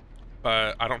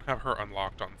 but I don't have her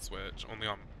unlocked on Switch, only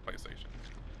on PlayStation.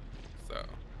 So,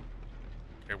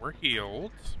 okay, we're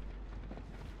healed.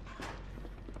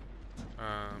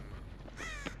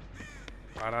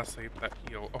 Glad I saved that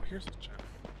heal. Oh, here's a gem.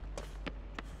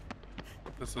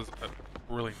 This is a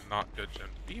really not good gem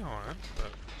to be on,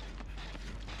 but...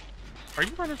 Are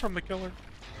you running from the killer?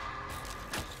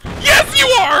 Yes, you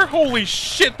are! Holy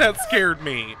shit, that scared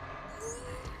me!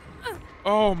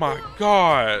 Oh my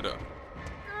god.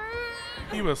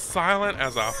 He was silent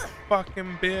as a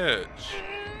fucking bitch.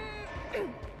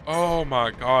 Oh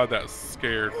my god, that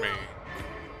scared me.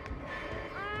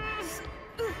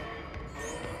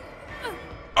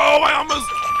 Oh, I almost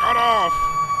got off.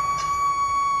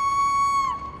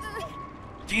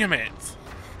 Damn it.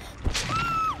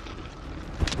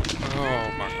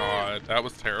 Oh my god, that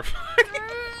was terrifying.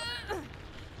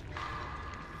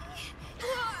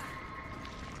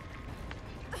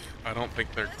 I don't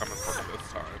think they're coming for me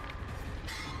this time.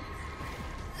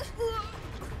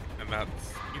 And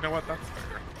that's, you know what, that's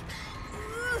fair.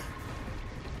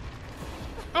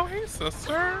 Oh, hey,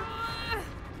 sister.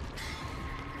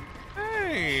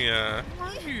 Hey, how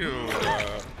are you?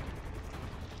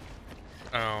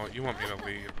 Oh, you want me to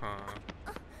leave,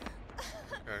 huh?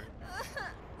 Okay.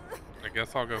 I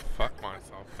guess I'll go fuck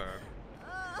myself then.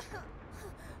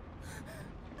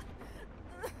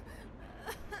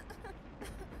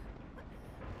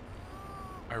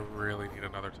 I really need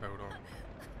another totem.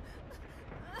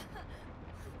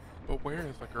 But where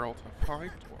is the girl to find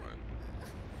one?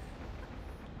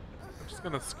 I'm just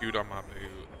gonna scoot on my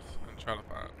boots and try to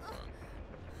find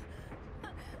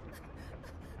one.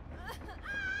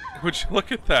 Would you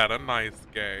look at that? A nice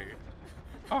gay.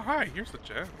 Oh, hi, here's a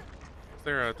gem. Is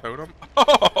there a totem?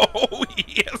 Oh,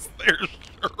 yes, there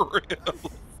sure is.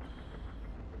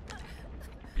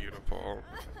 Beautiful.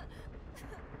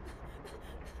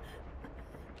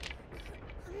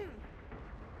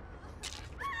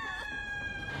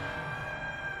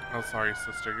 Oh, sorry,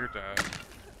 sister, you're dead.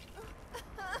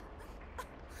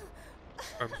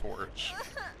 Unfortunate.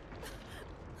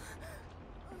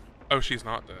 Oh, she's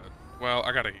not dead. Well,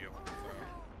 I gotta heal.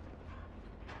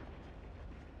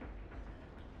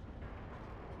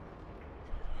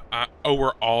 So. Oh,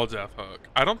 we're all Death Hook.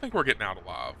 I don't think we're getting out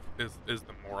alive, is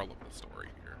the moral of the story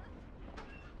here.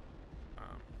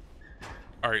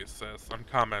 Alright, sis, I'm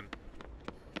coming.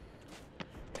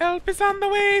 Help is on the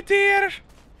way, dear!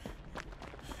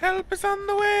 Help is on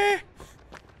the way!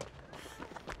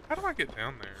 How do I get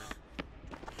down there?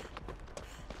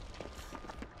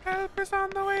 Help is on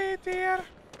the way, dear!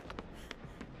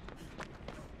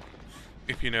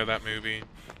 If you know that movie,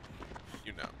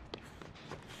 you know.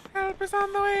 Help is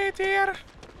on the way, dear!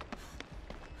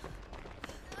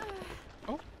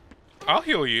 Oh, I'll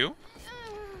heal you.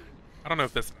 I don't know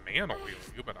if this man will heal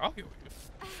you, but I'll heal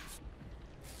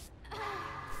you.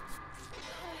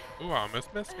 Ooh, I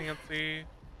almost missed Nancy.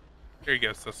 Here you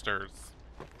go, sisters.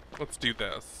 Let's do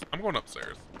this. I'm going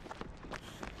upstairs.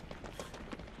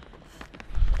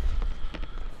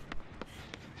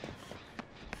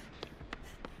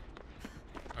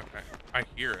 Okay, I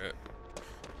hear it.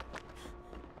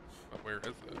 But where is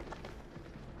it?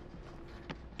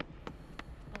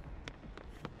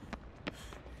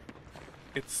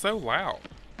 It's so loud.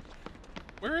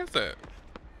 Where is it?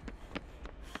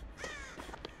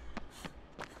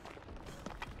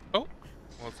 Oh,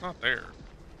 well, it's not there.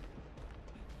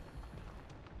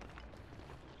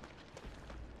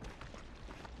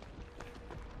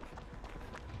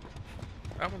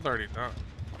 That one's already done.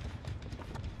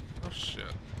 Oh, shit.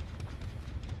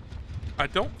 I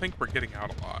don't think we're getting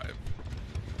out alive.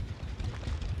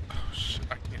 Oh, shit.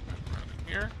 I can't move around in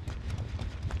here.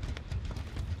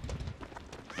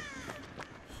 I'm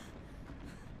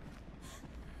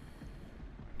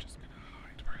just gonna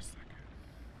hide for a second.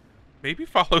 Maybe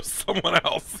follow someone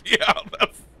else. Yeah,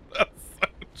 that's so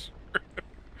true.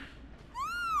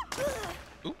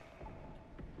 Ooh.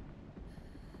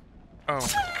 Oh.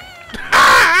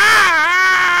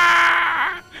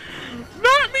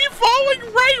 Not me falling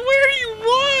right where he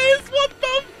was! What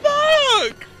the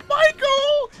fuck?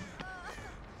 Michael!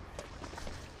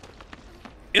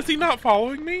 Is he not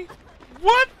following me?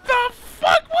 What the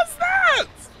fuck was that?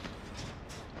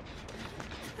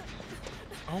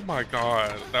 Oh my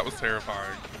god, that was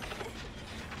terrifying.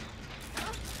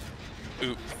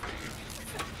 Oops.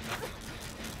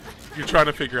 You're trying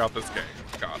to figure out this game.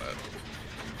 Got it.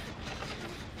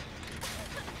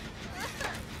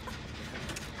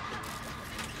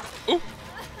 Ooh.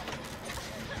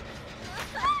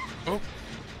 Oh.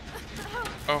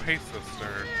 Oh, hey,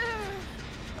 sister.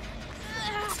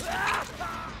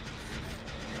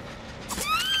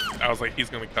 I was like, he's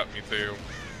gonna cut me too.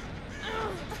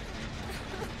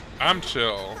 I'm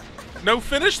chill. No,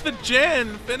 finish the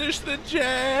gen! Finish the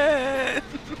gen!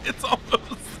 It's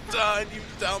almost done, you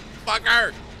dumb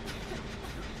fucker!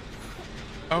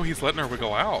 Oh, he's letting her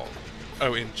wiggle out.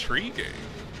 Oh, intriguing.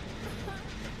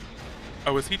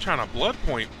 Oh, is he trying to blood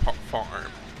point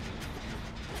farm?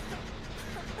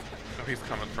 Oh, he's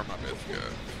coming for my biscuit.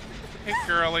 Hey,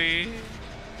 girly.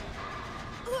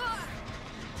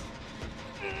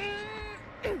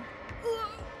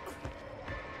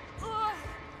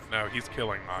 No, he's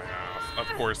killing my ass. Of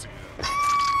course he is.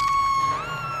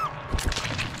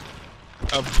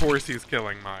 Of course he's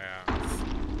killing my ass.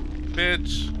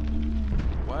 Bitch.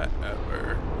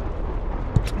 Whatever.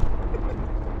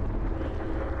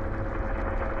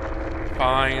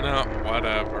 Fine,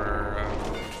 whatever.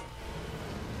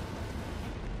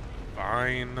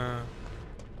 Fine.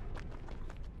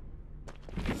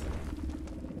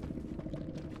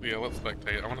 Yeah, let's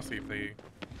spectate. I want to see if they...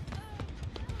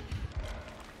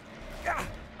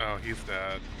 Oh, he's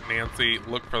dead. Nancy,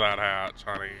 look for that hatch,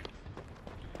 honey.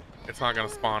 It's not gonna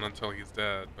spawn until he's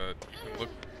dead, but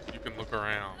you can look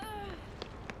around.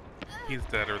 He's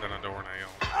deader than a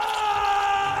doornail.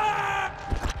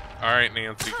 Alright,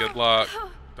 Nancy, good luck.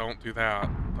 Don't do that.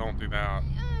 Don't do that.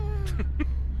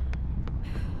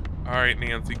 Alright,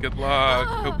 Nancy, good luck.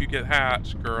 Hope you get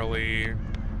hatched, girly.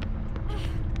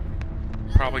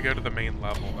 probably go to the main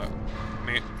level, but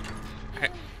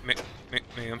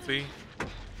Nancy,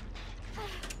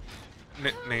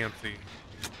 Nancy,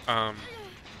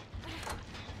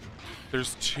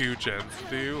 there's 2 gens to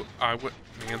do. I would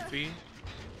Nancy,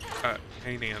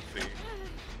 hey Nancy,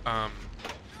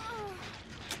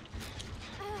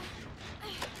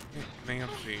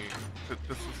 Nancy,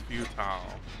 this is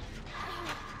futile.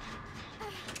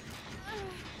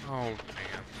 Oh, Nancy.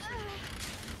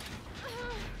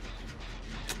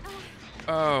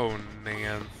 Oh,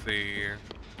 Nancy.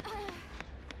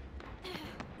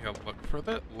 Yeah, look for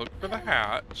the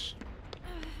hatch.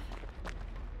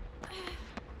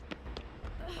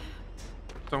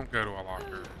 Don't go to a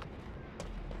locker.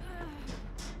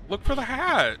 Look for the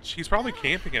hatch. He's probably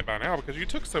camping it by now because you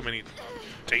took so many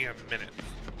damn minutes.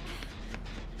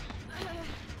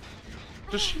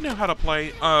 Does she know how to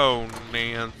play? Oh,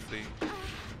 Nancy.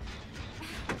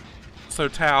 So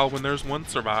Tal, when there's one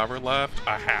survivor left,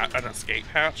 an escape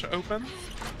hatch opens,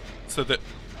 so that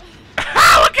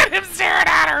look at him staring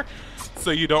at her. So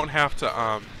you don't have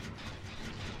to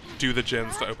do the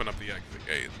gens to open up the exit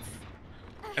gates.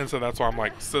 And so that's why I'm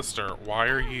like, sister, why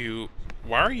are you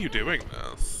doing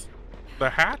this?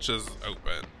 The hatch is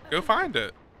open. Go find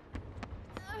it.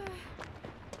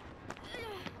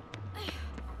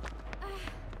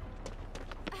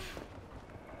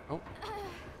 Oh.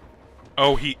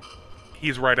 Oh,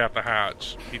 he's right at the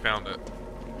hatch. He found it.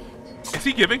 Is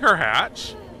he giving her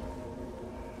hatch?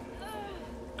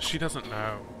 She doesn't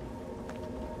know.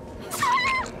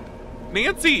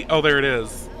 Nancy! Oh, there it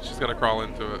is. She's gonna crawl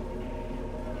into it.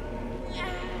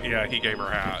 Yeah, he gave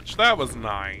her hatch. That was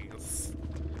nice.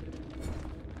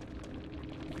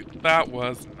 That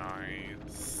was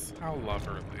nice. How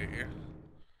loverly.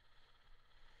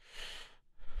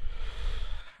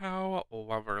 How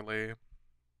loverly.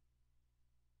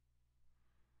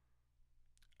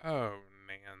 Oh,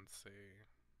 Nancy.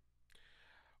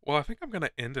 Well, I think I'm gonna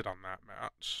end it on that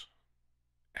match.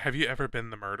 Have you ever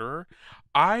been the murderer?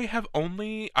 I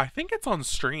think it's on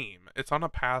stream. It's on a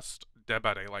past Dead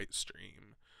by Daylight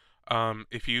stream.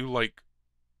 If you, like,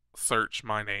 search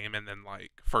my name and then,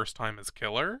 like, first time as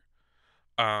killer,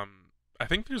 I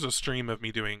think there's a stream of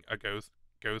me doing a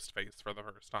Ghostface for the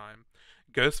first time.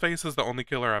 Ghostface is the only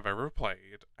killer I've ever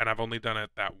played, and I've only done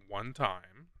it that one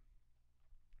time.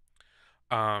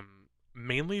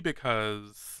 Mainly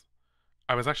because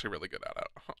I was actually really good at it.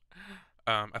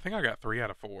 I think I got 3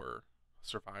 out of 4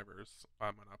 survivors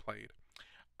when I played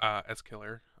as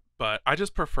killer. But I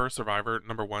just prefer survivor.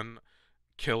 Number 1,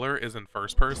 killer is in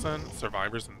first person,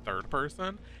 survivor's in third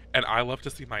person, and I love to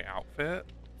see my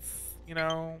outfits. You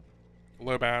know,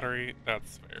 low battery.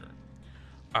 That's fair.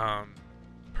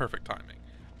 Perfect timing.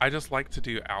 I just like to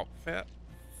do outfits.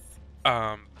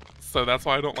 So that's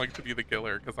why I don't like to be the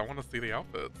killer, because I want to see the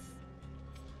outfits.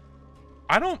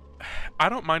 I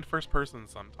don't mind first person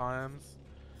sometimes,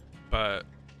 but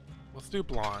let's do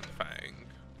Blonde Fang.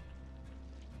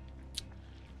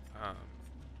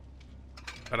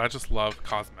 But I just love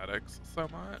cosmetics so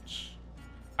much.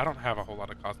 I don't have a whole lot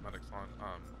of cosmetics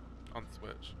on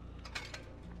Switch,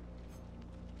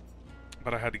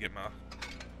 but I had to get my.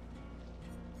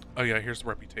 Oh yeah, here's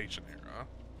Reputation era.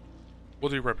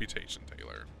 We'll do Reputation,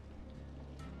 Taylor.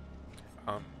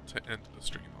 To end the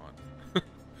stream on.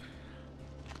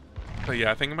 But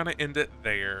yeah, I think I'm gonna end it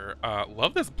there.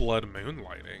 Love this blood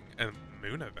moonlighting and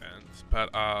moon event, but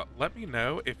let me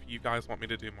know if you guys want me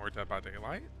to do more Dead by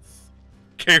Daylights,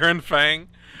 Karen Fang,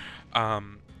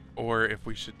 or if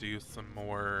we should do some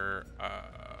more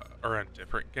or a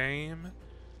different game.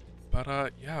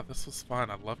 But yeah, this was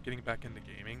fun. I love getting back into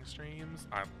gaming streams.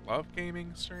 I love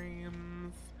gaming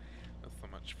streams. It's so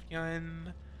much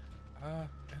fun.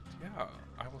 And yeah,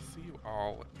 I will see you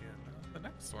all in the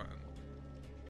next one.